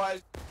you,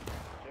 boys.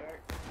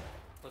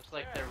 Looks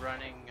like they're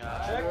running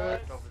over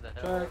the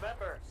hill.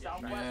 Remember,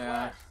 Southwest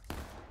Yeah.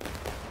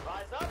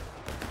 Rise up.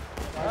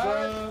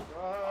 On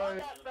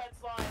that fence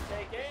line,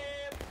 take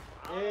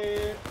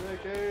aim.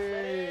 Take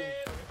aim.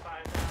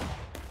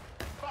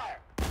 Fire.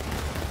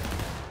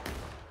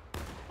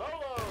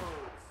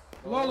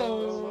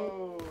 Lolos.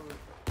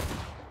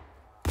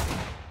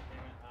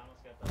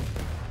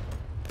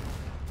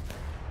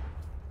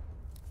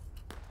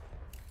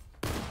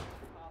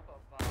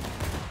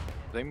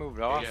 They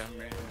moved off. Yeah,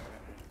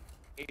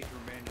 Eighth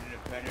remain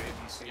independent if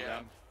you see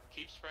them.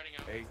 Keep spreading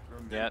out.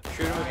 Yeah,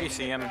 shoot him if you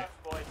see him.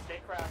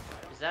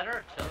 Is that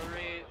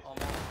artillery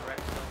almost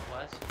direct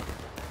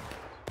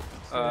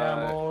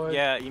southwest?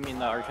 Yeah, you mean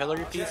the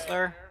artillery piece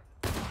there?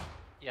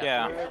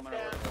 Yeah.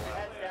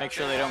 Make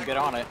sure they don't get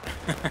on it.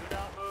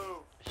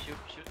 Shoot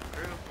the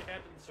crew.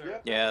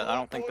 Yeah, I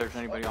don't think there's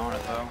anybody on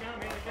it though.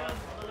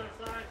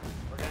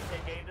 We're gonna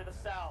take aim to the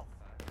south.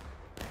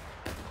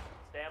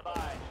 Stand by.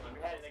 Keep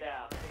your heads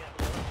down.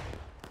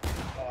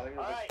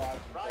 Alright,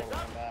 rise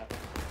up.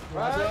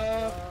 Rise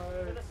up.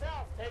 To the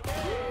south, take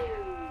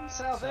aim.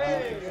 South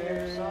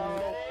aim.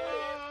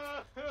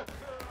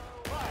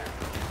 Fire.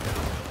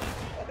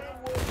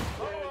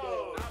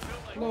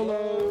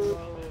 Lolos.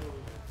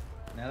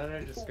 Now that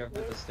I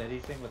discovered the steady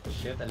thing with the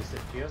shift, at least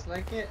it feels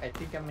like it, I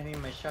think I'm hitting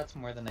my shots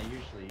more than I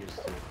usually used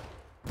to.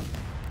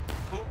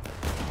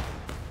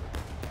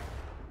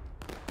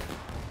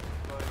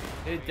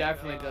 It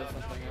definitely does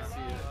something. I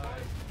see it.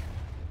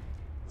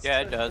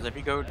 Yeah, it does. If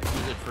you go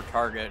use it for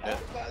target,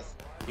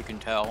 you can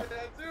tell.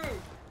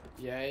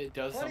 Yeah, it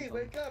does something.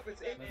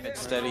 It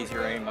steadies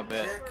your aim a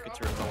bit, gets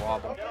rid of the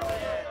wobble.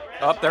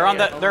 Oh, they're on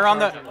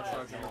the.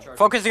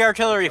 Focus the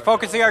artillery.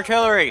 Focus the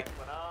artillery.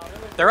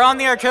 They're on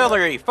the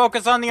artillery.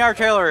 Focus on the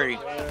artillery.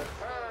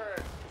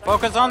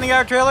 Focus on the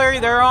artillery.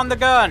 They're on the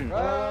gun.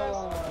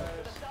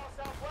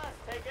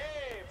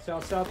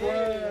 Southwest.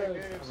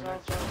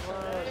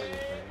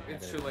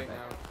 It's too late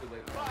now. Too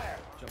late.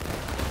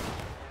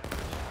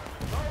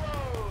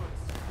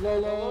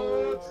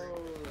 Lolos.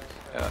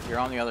 You're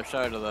on the other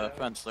side of the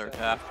fence there,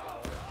 Taft.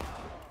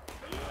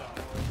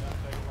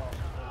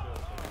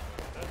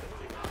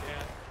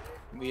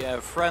 We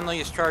have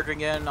friendlies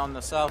charging in on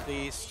the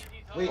southeast.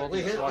 We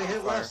hit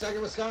left,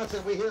 2nd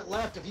Wisconsin. We hit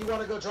left. If you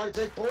want to go try to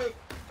take point,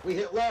 we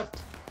hit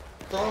left.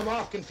 Throw them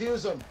off,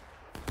 confuse them.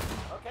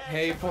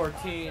 Hey,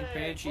 14,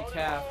 Banshee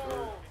Taft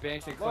or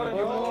Banshee Club.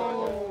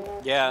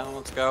 Yeah,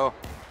 let's go.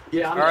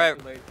 Yeah, all right.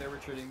 They're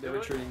retreating. They're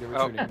retreating.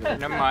 Oh,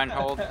 never mind.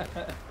 Hold.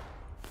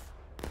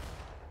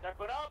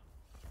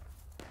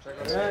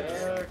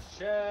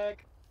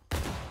 Check.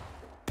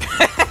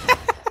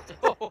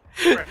 That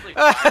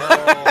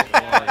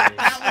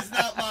was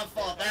not my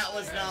fault. That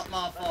was not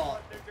my fault.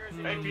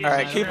 All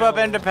right, keep up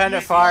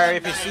independent fire.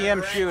 If you see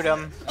him, shoot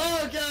him.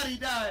 Oh God, he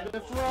died.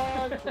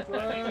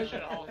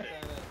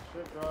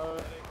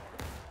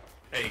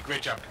 Hey,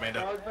 great job,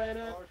 Commander.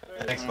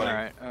 Thanks,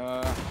 buddy.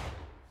 All right.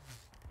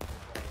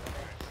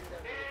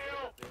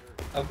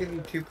 I'll give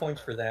you 2 points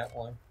for that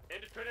one.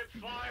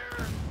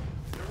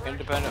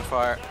 Independent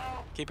fire.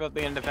 Keep up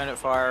the independent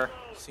fire.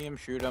 See him,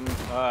 shoot him.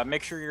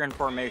 Make sure you're in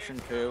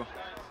formation too.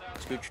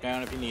 Scooch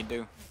down if you need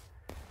to.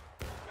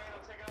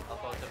 How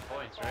about the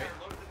points, right?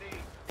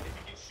 If you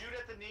can shoot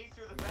at the knee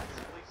through the fence,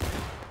 please do.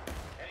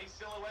 Any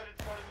silhouette in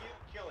front of you,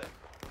 kill it.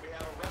 We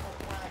have a rebel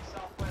flag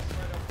southwest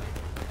right up there.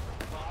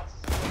 Lots of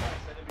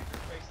silhouettes that need to be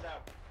faced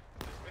out.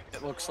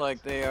 It looks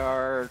like they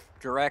are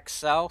direct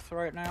south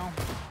right now.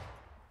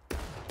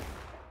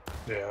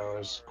 Yeah,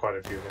 there's quite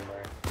a few in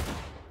there.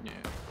 Yeah.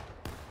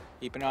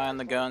 Keep an eye on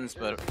the guns,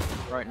 but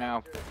right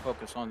now,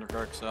 focus on the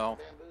direct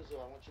south. I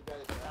want you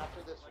guys,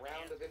 after this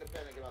round of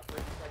independent, get about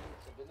 30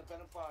 seconds of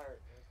independent fire.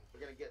 We're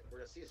gonna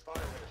cease fire.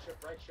 We're gonna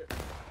shift right, shift.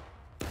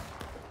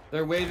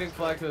 They're waving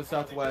flag to the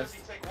southwest.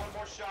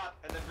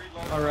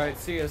 All right,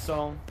 see you,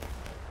 Sol.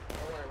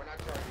 Don't worry, we're not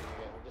charging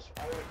again.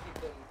 I want to keep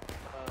them.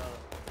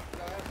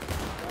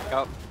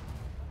 Go.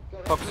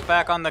 Focus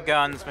back on the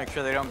guns. Make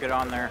sure they don't get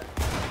on there.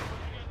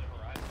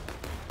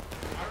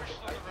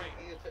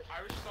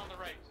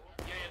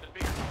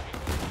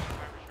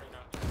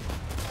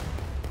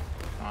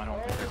 I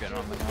don't think they're getting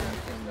on the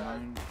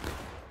gun.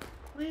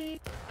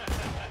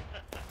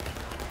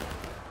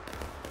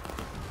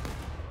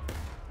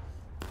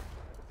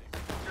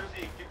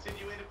 Jersey,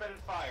 continue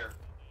independent fire.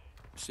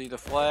 See the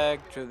flag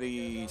to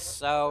the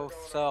south,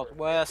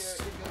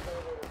 southwest.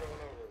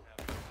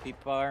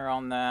 Keep fire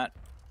on that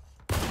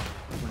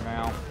for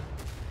now.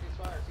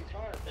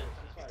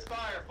 Cease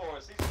fire for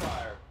us, cease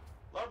fire.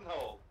 Load and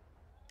hold.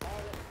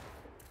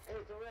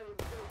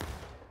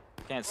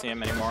 Can't see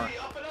him anymore.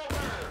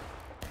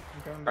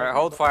 Alright,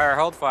 hold fire,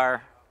 hold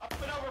fire.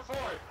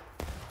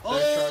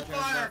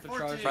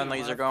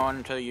 Friendlies are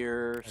going to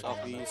your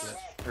southeast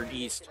or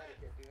east.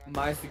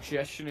 My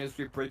suggestion is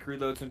we break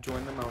reloads and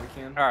join them when we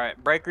can.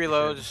 Alright, break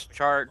reloads,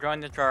 join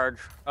the charge,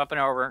 up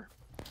and over.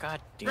 God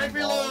damn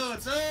Break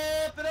walls.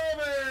 reloads, up and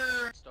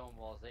over! Stone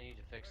walls, they need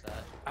to fix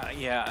that.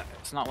 Yeah,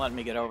 it's not letting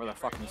me get over the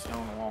fucking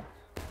stone wall.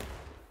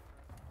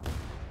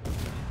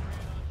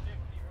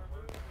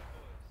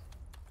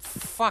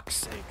 Fuck's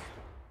sake.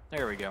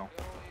 There we go.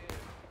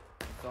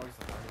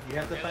 You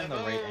have to find the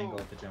right angle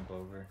to jump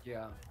over.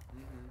 Yeah.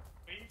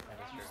 You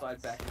slide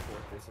back and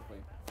forth, basically.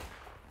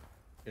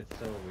 It's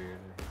so weird.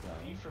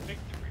 For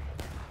victory.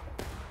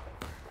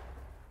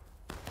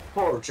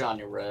 Poor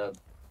Johnny Reb.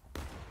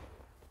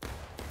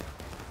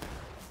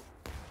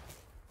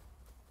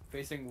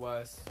 Facing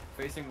west.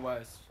 Facing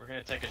west. We're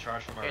gonna take a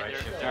charge from our right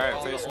shift.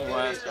 Alright, facing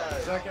west.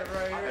 Second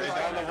right here.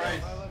 Down the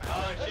right.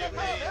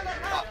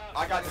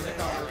 I got you.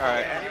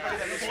 Alright.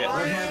 Shit.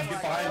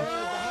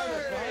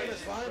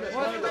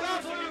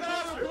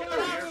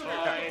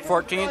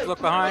 14th,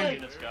 look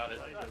behind.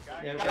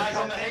 Guys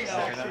on the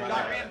haystack, we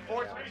got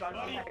reinforcements on the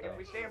if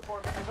we stay in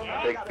Fort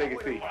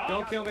Take a seat.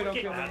 Don't kill me, don't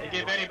kill me.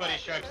 Give anybody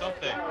strike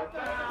something.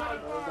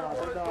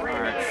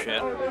 Alright,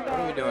 shit. What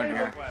are we doing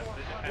here?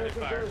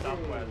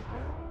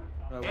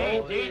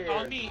 Eight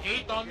on me,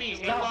 8 on me,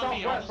 8 on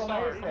me, on the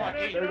star. Come on,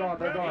 8. They're gone,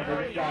 they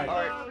just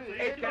died.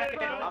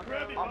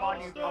 I'm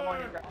on you,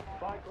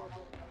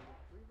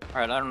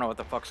 Alright, I don't know what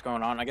the fuck's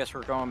going on. I guess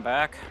we're going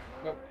back.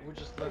 Nope, we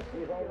just look.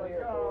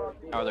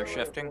 Oh, they're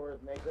shifting.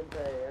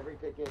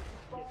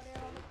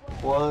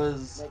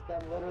 Was.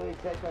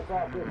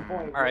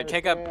 Alright,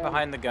 take up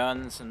behind the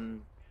guns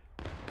and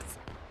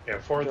Yeah,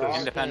 4th is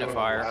independent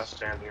fire. last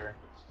stand here.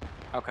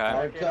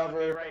 Okay.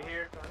 Cover right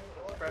here.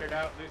 Spread it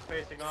out, loose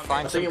spacing on.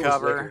 Find some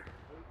cover.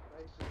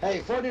 Hey,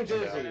 Fort New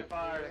Jersey.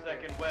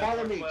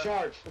 Follow me,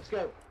 charge. Let's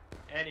go.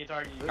 Any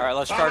target. Alright,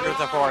 let's charge with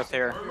the 4th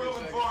here.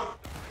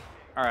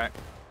 Alright.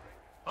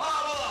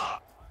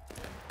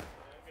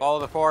 Follow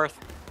the 4th.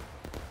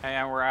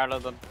 And we're out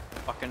of the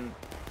fucking...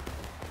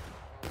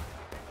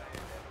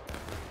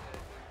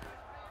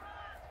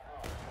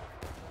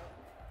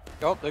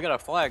 Oh, they got a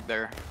flag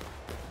there.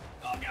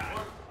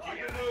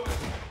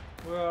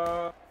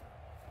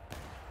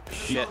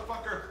 Shit.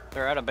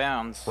 They're out of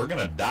bounds. We're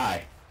gonna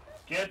die.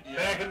 Get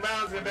back in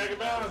bounds, get back in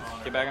bounds.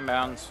 Get back in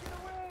bounds.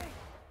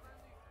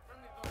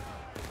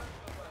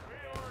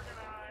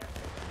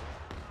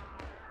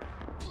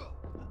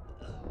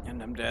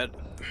 And I'm dead.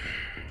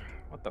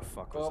 What the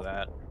fuck was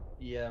that?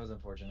 Yeah, that was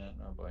unfortunate.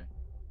 Oh boy.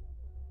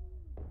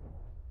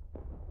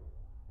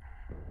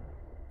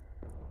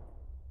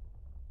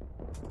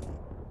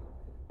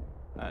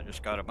 I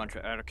just got a bunch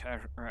of out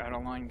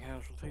of line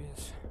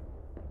casualties.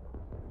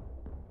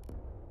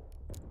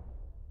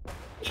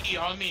 E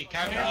on me,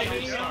 Captain on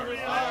the star.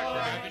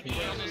 Captain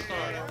on the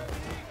star.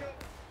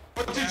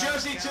 Fort New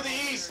Jersey to the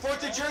east!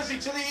 Fort New Jersey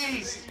to the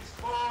east!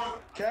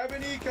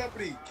 Cabin E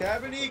Company!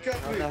 Cabin E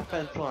Company! On that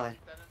fence line.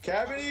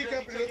 Cabin E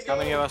Company, let's go! How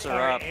many of us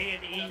are up? A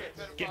and E,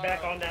 get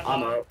back on that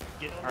I'm line. up.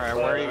 Alright,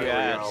 where are you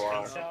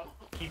at?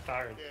 Keep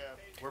firing.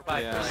 We're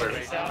by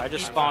Yeah, I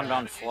just spawned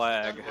on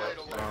flag.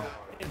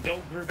 And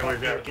don't group up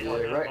here. Get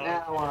on Right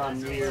now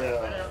I'm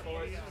near.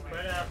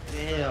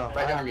 Damn.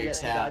 Right on your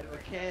tab.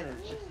 Okay.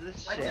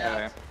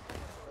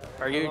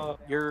 Are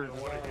you're...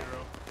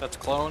 That's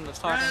Clone that's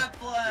talking?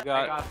 You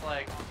got...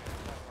 flag.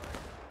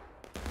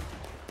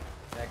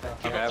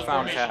 Okay, I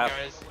found Taft.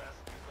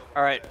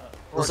 Alright,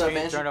 What's up, 14th,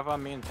 man? join up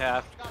on me and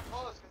Taft.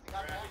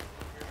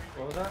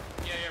 What was that?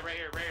 Yeah, right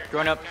here, right here.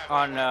 Join up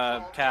on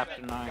Taft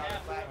and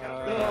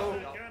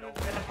I.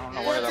 I don't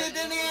know where the...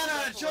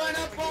 Indiana, join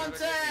up on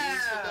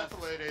tab!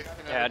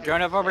 Yeah,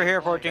 join up over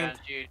here, 14th.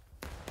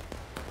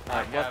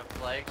 I have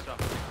flags, so I'm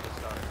going to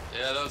start.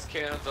 Yeah, those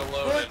cannons are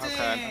loaded.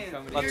 Okay,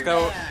 let's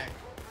go.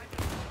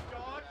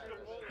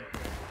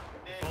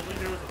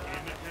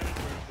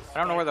 I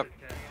don't know where the...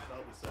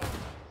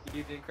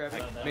 You think,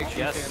 Krabby? Make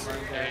sure you stand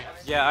right there.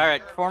 Yeah,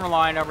 alright, form a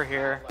line over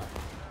here.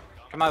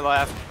 To my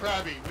left.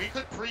 Krabby, we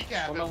could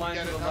pre-cap Form if a we line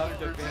get to the enough left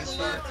groups of to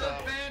start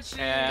getting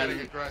And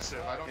aggressive.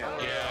 I don't know.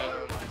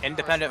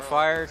 independent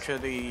fire to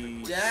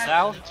the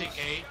south. You take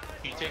A.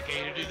 You take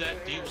A to do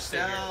that. D will stay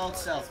here.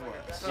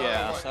 Southwest.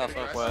 Yeah,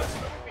 southwest.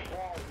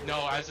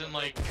 No, as in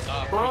like.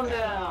 Calm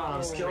down.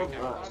 Let's kill.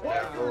 Let's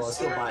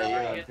go by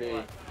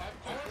EMP.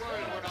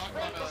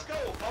 Let's go!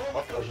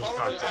 Follow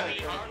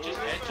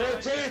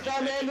 13th,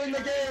 I'm ending the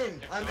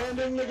game! I'm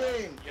ending the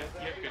game!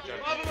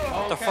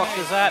 What the fuck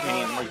does that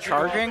mean? We're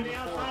charging?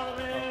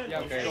 Yeah,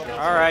 okay.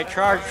 Alright,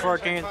 charge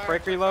 14th.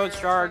 Break reloads,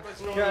 charge.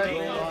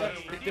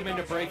 Stick them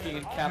into breaking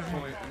and cap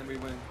point, and then we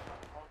win.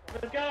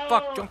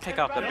 Fuck, don't take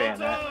out the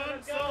bayonet.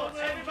 Let's go,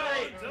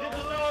 everybody! To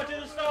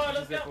the star,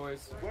 let's go!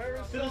 Boys.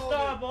 To the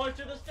star, boys,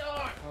 to the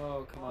star!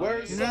 Oh, come on.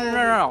 Where's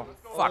No.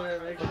 Fuck.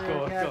 Let's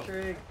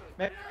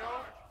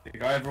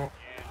go, everyone.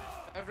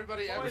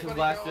 Everybody, This is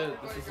last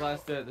hit. This is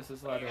last hit. This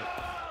is last hit.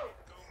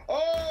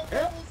 Oh,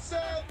 Rebel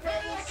South!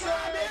 Rebel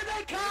South! Here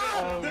they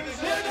come! Here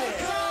they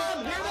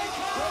come! Here they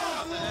come!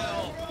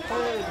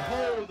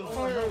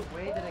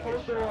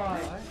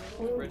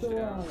 Bridge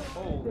down.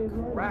 Holy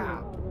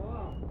crap.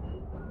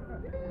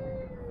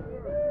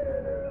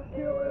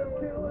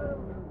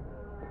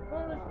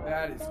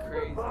 That is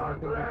crazy. No,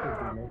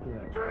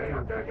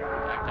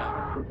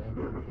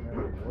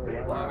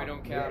 we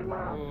don't count.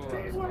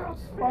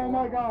 Oh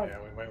my god. Yeah,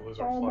 we might lose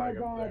our flag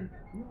up there.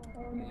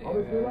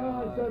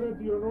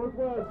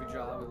 Good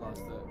job, we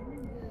lost it.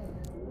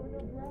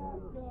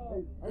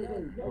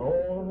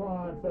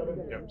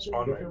 Yep,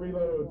 spawn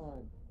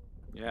main.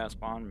 Yeah,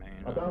 spawn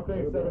main.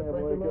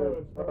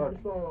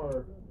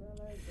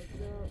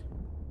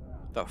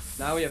 The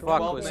Now we have fuck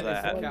 12 was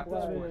minutes that? to cap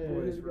this point,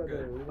 boys. We're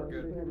good. We're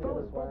good.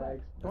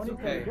 That's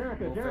okay.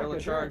 We'll fail a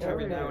charge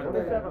every now and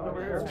then.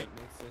 Makes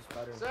this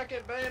better.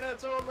 Second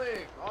bayonets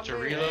only. On To me.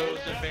 reload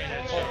the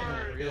bayonets.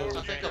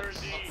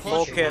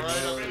 Full kits.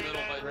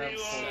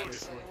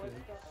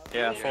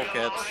 Yeah, full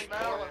kits.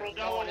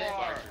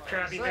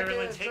 Crappy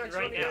Maryland, take it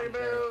right down.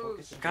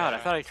 God, I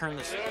thought I turned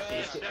this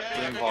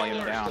game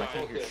volume down. I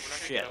can't hear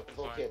shit.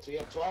 Full kits. We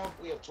have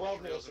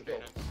 12 minutes to go.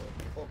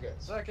 Full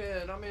kits.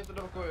 Second, I'm in the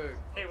double quick.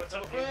 Hey, what's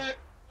up, dude?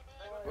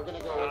 We're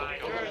gonna go.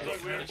 Oh,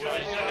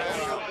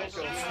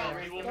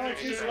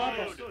 she's still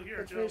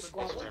here,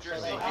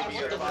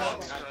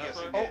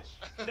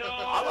 No!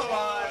 I'm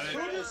alive!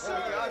 Who just said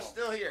I'm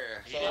still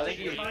here?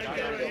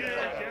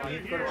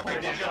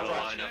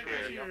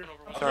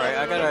 Sorry,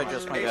 I gotta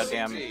adjust my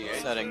goddamn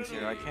settings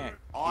here. I can't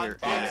hear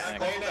anything.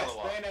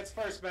 Bayonets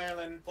first,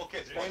 Maryland. Full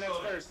kits. Bayonets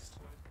first.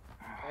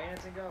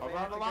 Bayonets and go.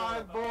 Around the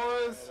line,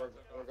 boys.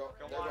 They're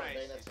going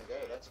bayonets and go.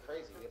 That's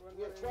crazy.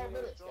 We have 12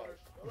 minutes, guys.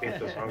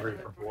 Keith is hungry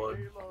for blood.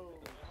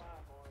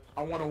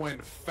 I want to win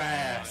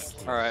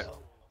fast. Alright,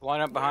 line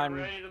up behind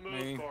me.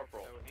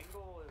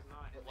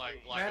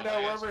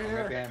 Mando, we're over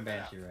here. Behind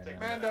Banshee right now.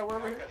 Mando, we're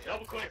over here.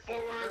 Double click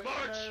forward,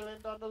 march.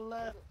 Maryland on the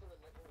left.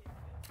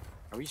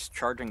 Are we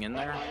charging in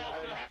there?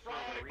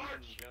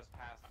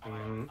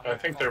 I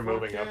think they're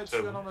moving up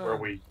to where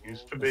we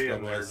used to be,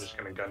 and they're just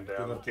going to gun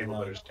down the people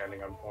that are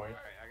standing on point.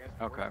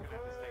 Okay.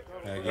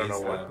 I don't know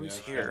what. Who's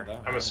here?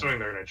 I'm assuming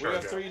they're going to charge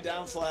We have 3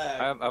 down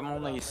flags. I'm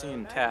only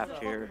seeing tapped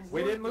here.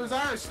 We didn't lose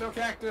ours. Still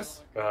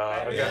cactus. I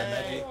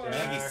got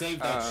Maggie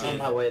saved that shit. On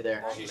my way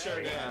there. She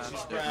sure did.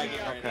 She's bragging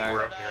right Okay. now.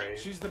 We're up near 8.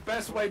 She's the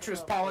best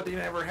waitress Paladin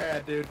ever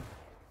had, dude.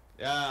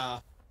 Yeah.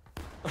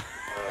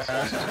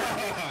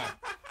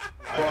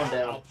 Calm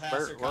down.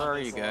 Where are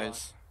you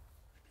guys?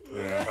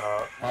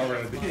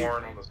 Already.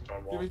 Corn on the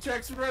stone wall. Give me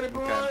checks ready,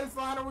 boys. Okay.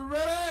 Line, are we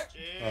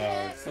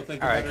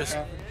ready? Alright, just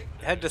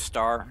head to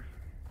Star.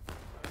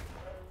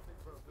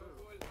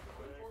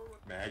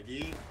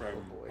 Maggie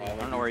from. I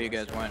don't know where you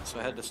guys went, so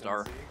head to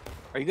Star.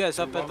 Are you guys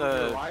up at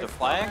the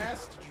flag?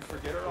 Did you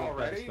forget it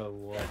already?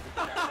 Okay,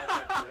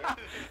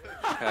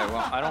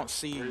 well, I don't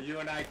see You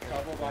and I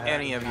couple behind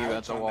any of you the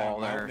at the couch on wall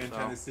that there, mountain in so.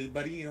 Tennessee,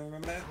 buddy. You don't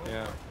remember that?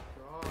 Yeah.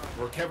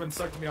 Where Kevin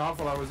sucked me off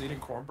while I was eating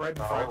cornbread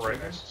and fried Right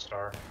chicken. next to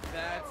Star.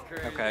 That's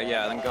crazy. Okay,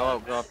 yeah, then go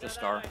up to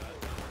Star.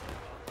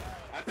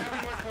 I thought we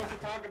weren't supposed to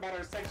talk about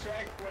our sexual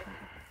exploit.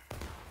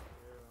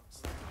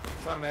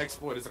 It's not an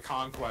exploit, it's a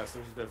conquest.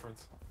 There's a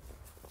difference.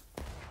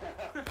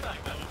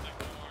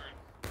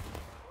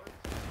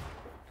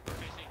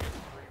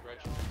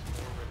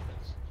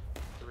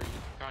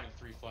 Counting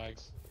 3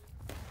 flags.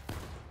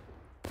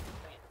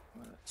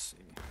 Let's see.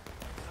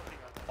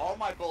 All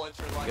my bullets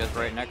are You like. guys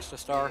right next to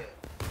Star?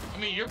 I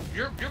mean, your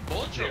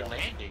bullets are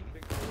landing.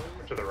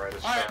 To the right of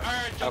Star.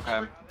 Alright,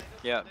 Okay.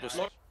 Yeah, just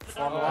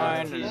form a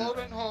line and... Load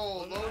and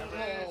hold, load and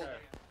hold.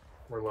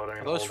 We're loading Are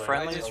and those holding.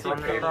 friendlies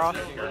running across?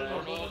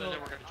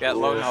 Yeah,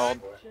 load and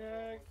hold.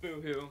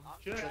 Boo-hoo.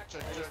 Check.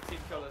 Just team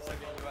kill the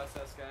second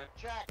USS guy.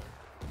 Check.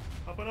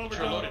 Up and over.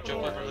 Sure, loaded,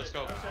 jump over, let's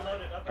go.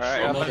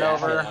 Alright, up and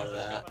over.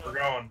 We're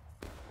going.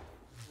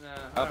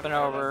 Up and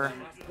over.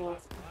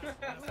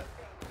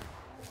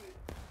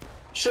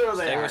 Sure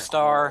they Stay are. with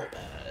Star.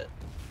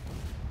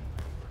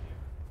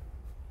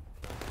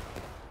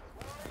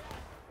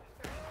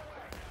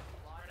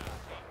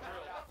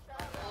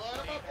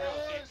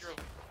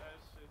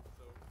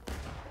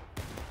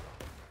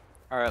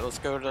 Alright, let's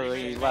go to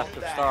the left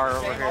of Star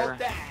over here.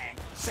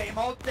 Same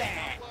old thing.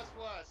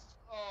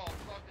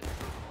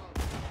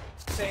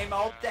 Same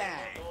old thing.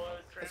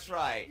 That's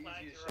right.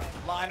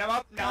 Line them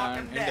up, knock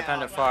them down.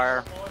 Independent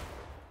fire.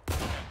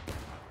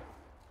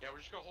 Yeah, we're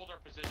just gonna hold our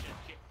position,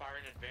 keep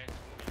firing in advance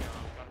when we got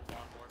them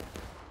down more.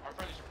 Our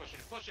friendlies are pushing.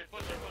 Push it.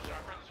 Our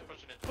friendlies are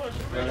pushing it.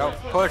 No,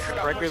 push.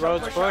 Break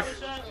reloads, push.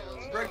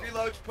 Break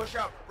reloads, push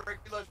up.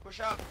 Break reloads, push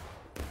up.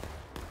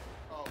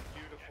 Oh,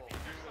 beautiful.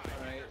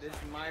 Alright, this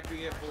might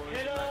be it,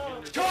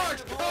 boys.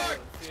 Charge!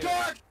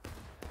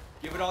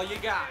 Give it all you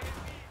got.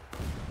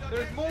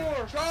 There's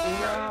more.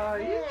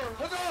 Charge!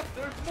 Look up.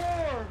 There's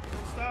more.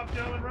 Stop,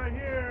 gentlemen, right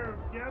here.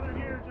 Gather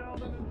here,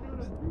 gentlemen, and shoot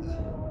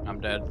them. I'm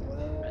dead.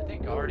 I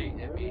think already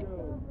hit me.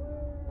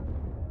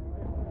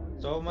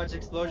 So much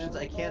explosions,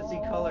 I can't see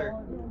color.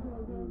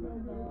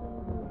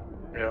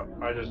 Yeah,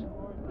 I just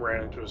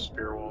ran into a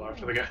spear wall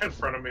after the guy in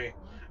front of me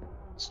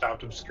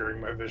stopped obscuring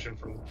my vision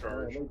from the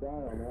charge.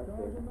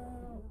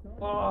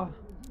 Oh.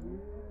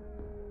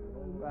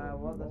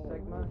 What the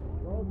Sigma?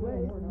 Oh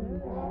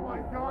my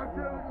god,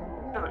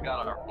 Should have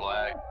got our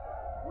flag.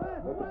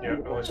 Yeah,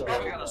 at least we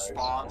Probably have gonna flags.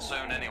 spawn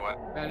soon anyway.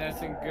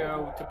 Badass and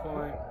go to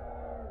point.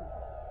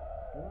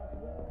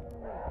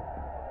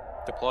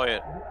 Deploy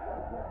it.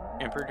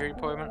 Infantry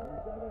deployment.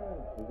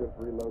 You just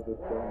reload this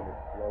gun as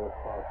slow as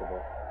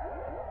possible.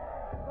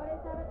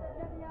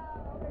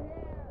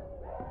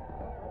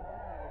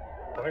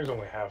 I think it's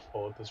only half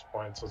full at this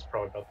point, so it's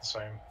probably about the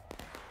same.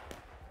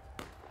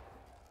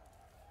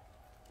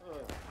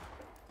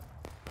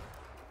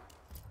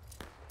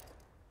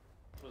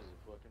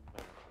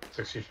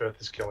 65th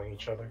is killing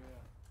each other.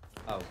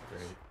 Oh,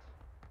 great.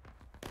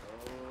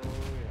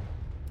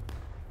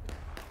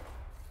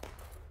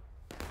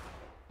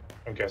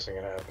 I'm guessing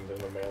it happened in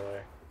the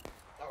melee.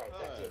 Alright,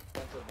 that's it.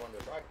 That's it,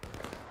 wonders. Alright,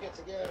 gets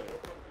again.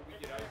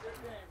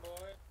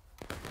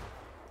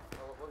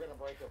 We're gonna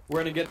break them. We're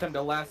gonna get them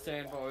to last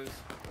stand, boys.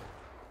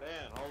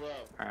 Dan, hold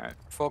up. Alright,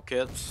 full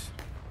kits.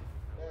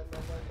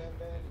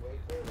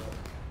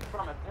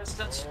 From a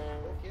distance.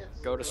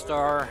 Go to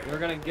star. We're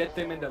gonna get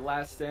them into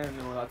last stand,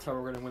 and that's how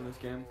we're gonna win this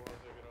game.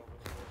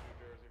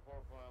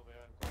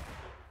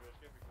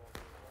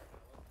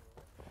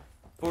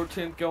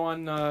 14th, go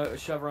on a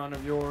chevron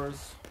of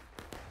yours.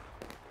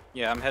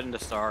 Yeah, I'm heading to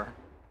star.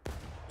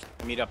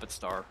 Meet up at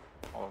star.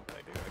 All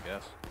I do, I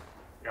guess.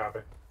 Copy.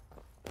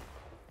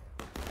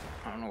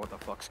 I don't know what the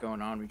fuck's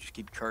going on. We just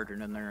keep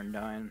charging in there and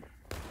dying.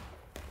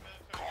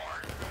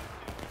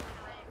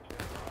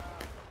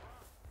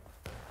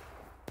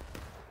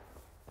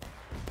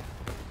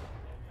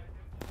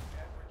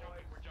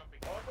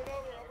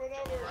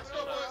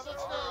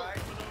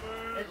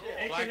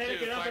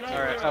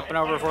 Alright, up and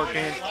over 14.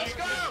 Let's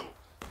go!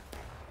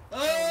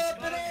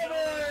 Up and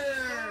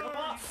over!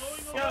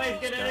 Go,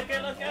 East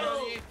Connecticut, let's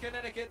go!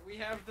 Connecticut, we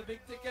have the big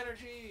dick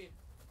energy.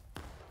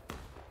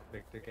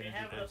 Big dick We energy.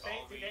 have the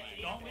fancy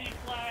energy. Don't leave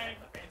flag.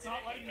 It's not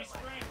letting me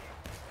sprint.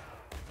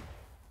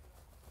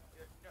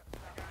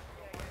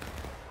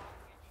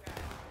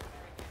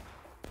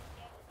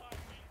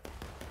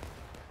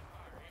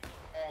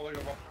 Oh, look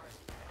at them.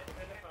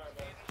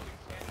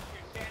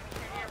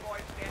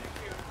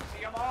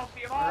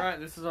 Alright,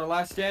 this is our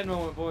last stand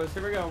moment, boys.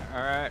 Here we go.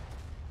 Alright.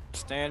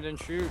 Stand and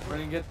shoot. We're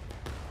gonna get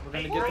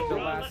them to the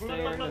last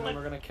stand, and then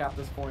we're gonna cap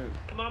this point.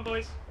 Come on,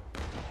 boys.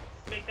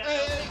 Make that Hey,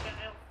 L, make that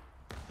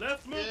L.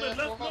 Left movement,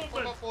 left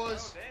movement.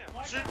 Boys.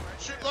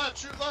 Shoot left,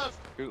 shoot left.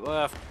 Shoot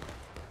left.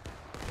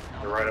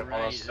 They're right up on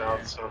us,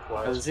 south,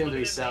 southwest. It seems to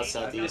be south,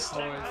 southeast.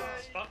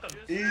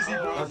 Easy,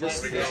 Oh, boys.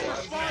 this is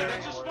Cease fire,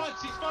 that's your spawn,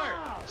 cease fire!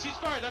 Cease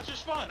fire, that's your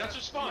spawn, that's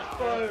your spawn!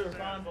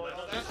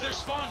 That's their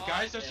spawn,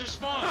 guys, that's their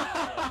spawn!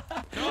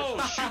 No,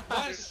 shoot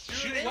west,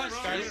 shoot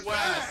west, guys! Shoot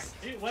west.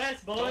 Shoot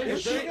west,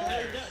 boys.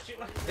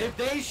 If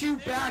they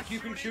shoot back, you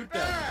can shoot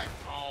them.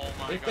 Oh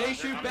my If god. they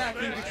shoot back,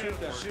 you can shoot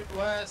them. Shoot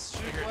west,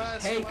 shoot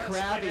west. Hey, west.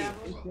 Krabby.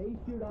 If they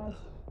shoot us,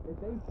 we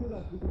can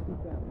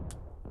shoot them.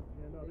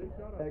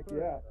 Heck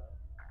yeah.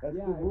 That's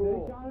Yeah, the if they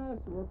rule. shot us,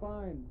 we're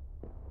fine.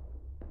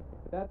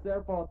 That's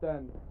their fault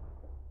then.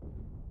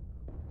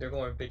 They're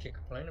going to bitch and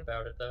complain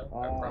about it, though.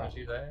 I promise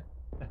you that.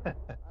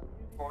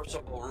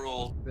 Enforceable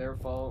rule. Their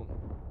fault.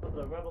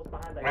 The rebels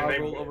behind I that.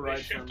 mean, will they override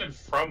shifted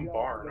from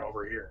barn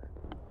over here.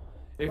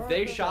 If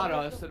they shot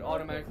us, it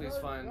automatically is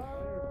fine.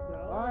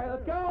 Alright,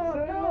 let's go!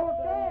 Let's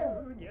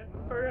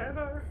go!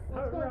 Forever.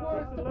 The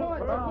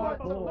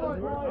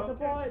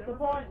point. The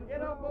point.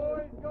 Get up,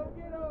 boys. Go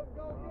get up.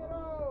 Go get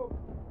up.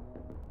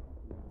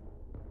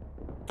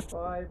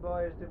 Bye,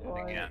 boys. The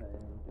point. Again.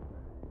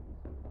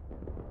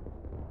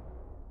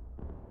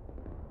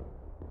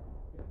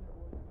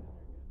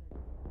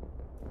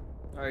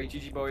 Alright,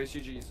 GG boys,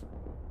 GG's.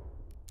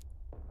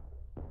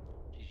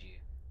 GG.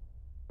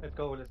 Let's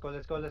go, let's go,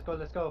 let's go, let's go,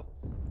 let's go.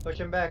 Push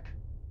him back.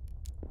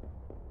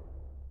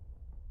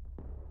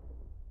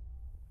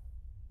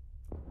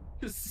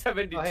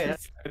 72 Oh, hey,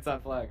 that's- seconds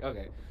on flag.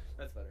 Okay,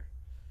 that's better.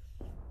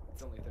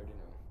 It's only 30 now.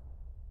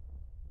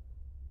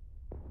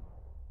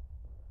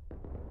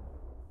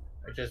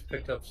 I just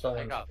picked up I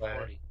someone's got flag.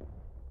 40.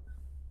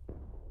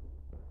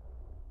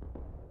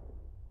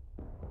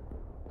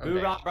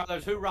 Hoorah,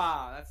 brothers,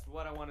 hoorah! That's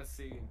what I want to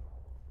see.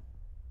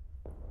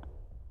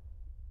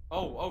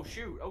 Oh,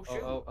 shoot, oh,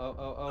 shoot.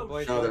 Oh,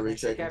 boys. No, they're make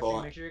sure you're retaking capturing,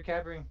 ball. make sure you're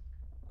capturing.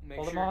 Make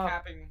Hold sure them you're off.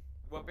 capping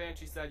what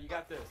Banshee said. You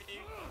got this.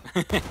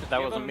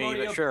 That wasn't me,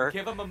 but sure.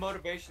 Give them a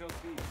motivational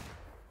speech.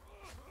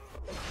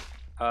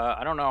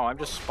 I don't know. I'm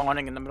just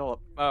spawning in the middle of.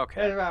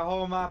 Okay. That's where I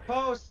hold my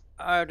post.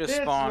 I just This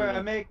is where I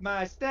spawned. make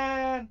my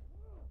stand.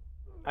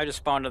 I just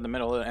spawned in the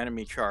middle of the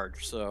enemy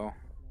charge, so.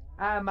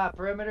 I'm my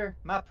perimeter.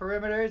 My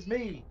perimeter is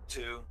me.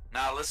 2.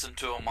 Now listen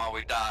to him while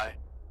we die.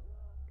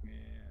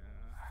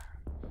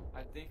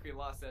 I think we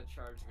lost that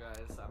charge,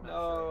 guys. I'm not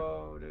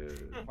No,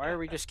 dude. Why do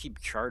we just keep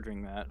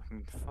charging that?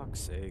 For fuck's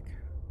sake.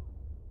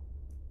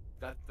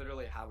 That's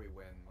literally how we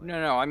win.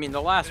 No, I mean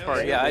the last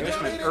part, yeah, I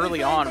just meant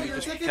early on, we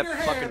just kept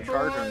fucking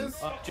charging.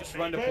 Just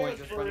run to point,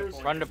 just run to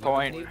point. Run to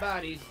point. Need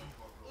bodies.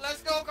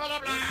 Let's go,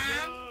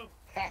 colorblind!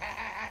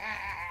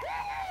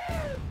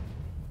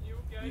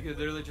 You could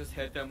literally just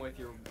hit them with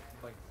your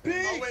like.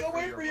 Peaks, I'll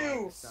wait for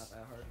you. It's not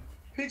that hard.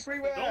 Peaks, where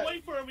you at? Don't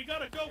wait for him. We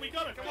gotta go. We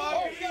gotta come on.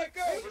 Oh, we gotta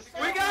go.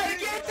 We gotta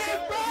get these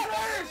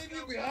brothers. Leave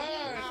you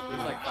behind.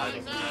 There's like 5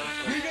 of them.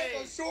 We got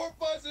the short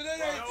bus and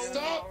it ain't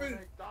stopping.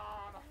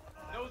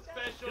 No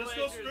special Just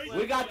go straight.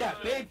 We got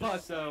that big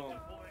bus zone.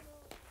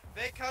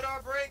 They cut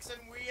our brakes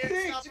and we ain't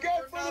Peaks, you stopping got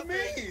in for front of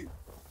nothing. me.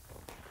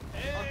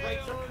 Our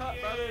brakes are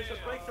cut, brothers. Our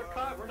brakes are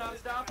cut. We're not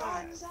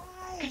stopping.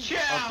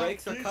 Ka-chow! Our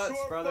brakes are These cut,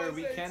 short brother. bus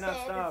We ain't cannot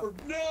stopping stop. for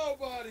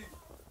nobody.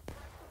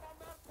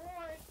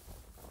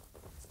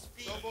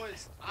 Go,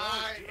 boys.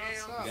 I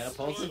am. You gotta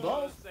pull some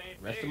balls.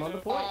 Rest them on the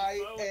point. I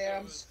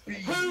am speed.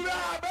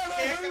 Hoorah, brother!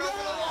 Can't get over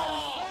the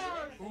wall!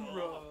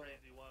 Hoorah.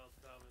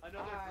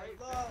 Another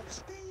great love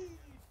speed.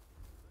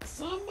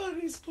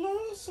 Somebody's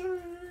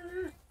closer.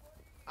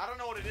 I don't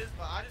know what it is,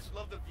 but I just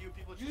love the view.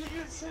 People just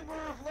Union symbol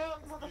of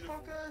love,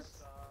 motherfuckers.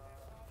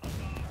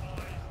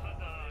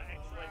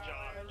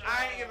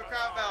 I ain't give a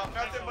crap about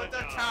nothing but the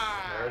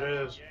time. There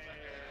it is.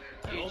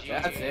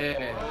 That's it.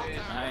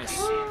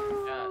 Nice.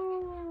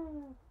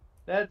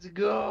 Let's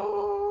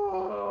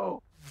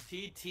go!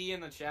 TT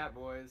in the chat,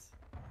 boys.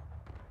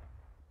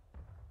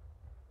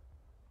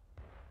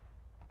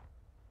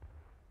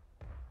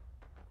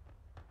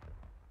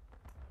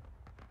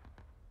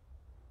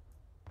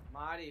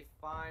 Mighty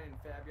fine and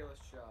fabulous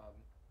job.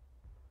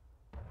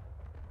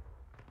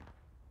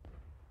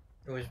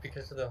 It was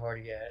because of the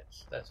hardy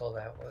ads. That's all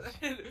that was.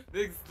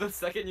 The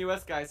second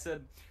US guy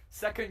said,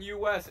 second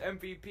US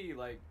MVP,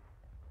 like,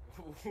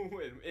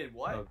 in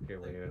what? Okay,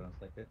 wait a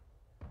second.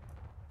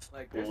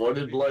 Like, What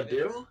did Blood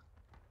do?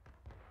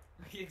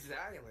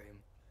 Exactly.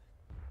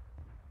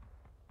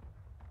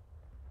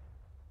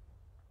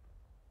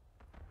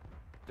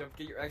 Don't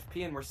forget your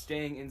XP and we're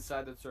staying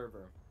inside the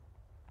server.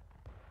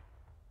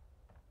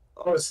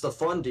 Oh, it's the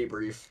fun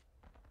debrief.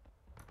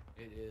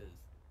 It is.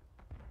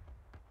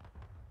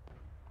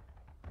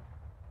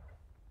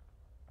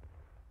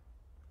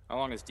 How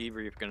long is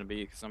debrief gonna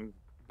be? Because I'm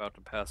about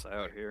to pass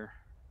out here.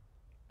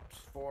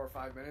 4 or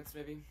 5 minutes,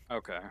 maybe?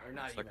 Okay. Or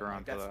not Stick even,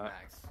 around like, for that's that.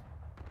 max.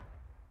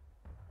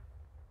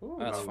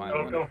 That's fine.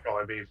 It'll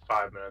probably be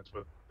 5 minutes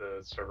with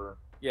the server.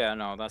 Yeah,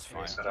 no, that's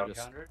fine. Set I up.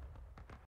 just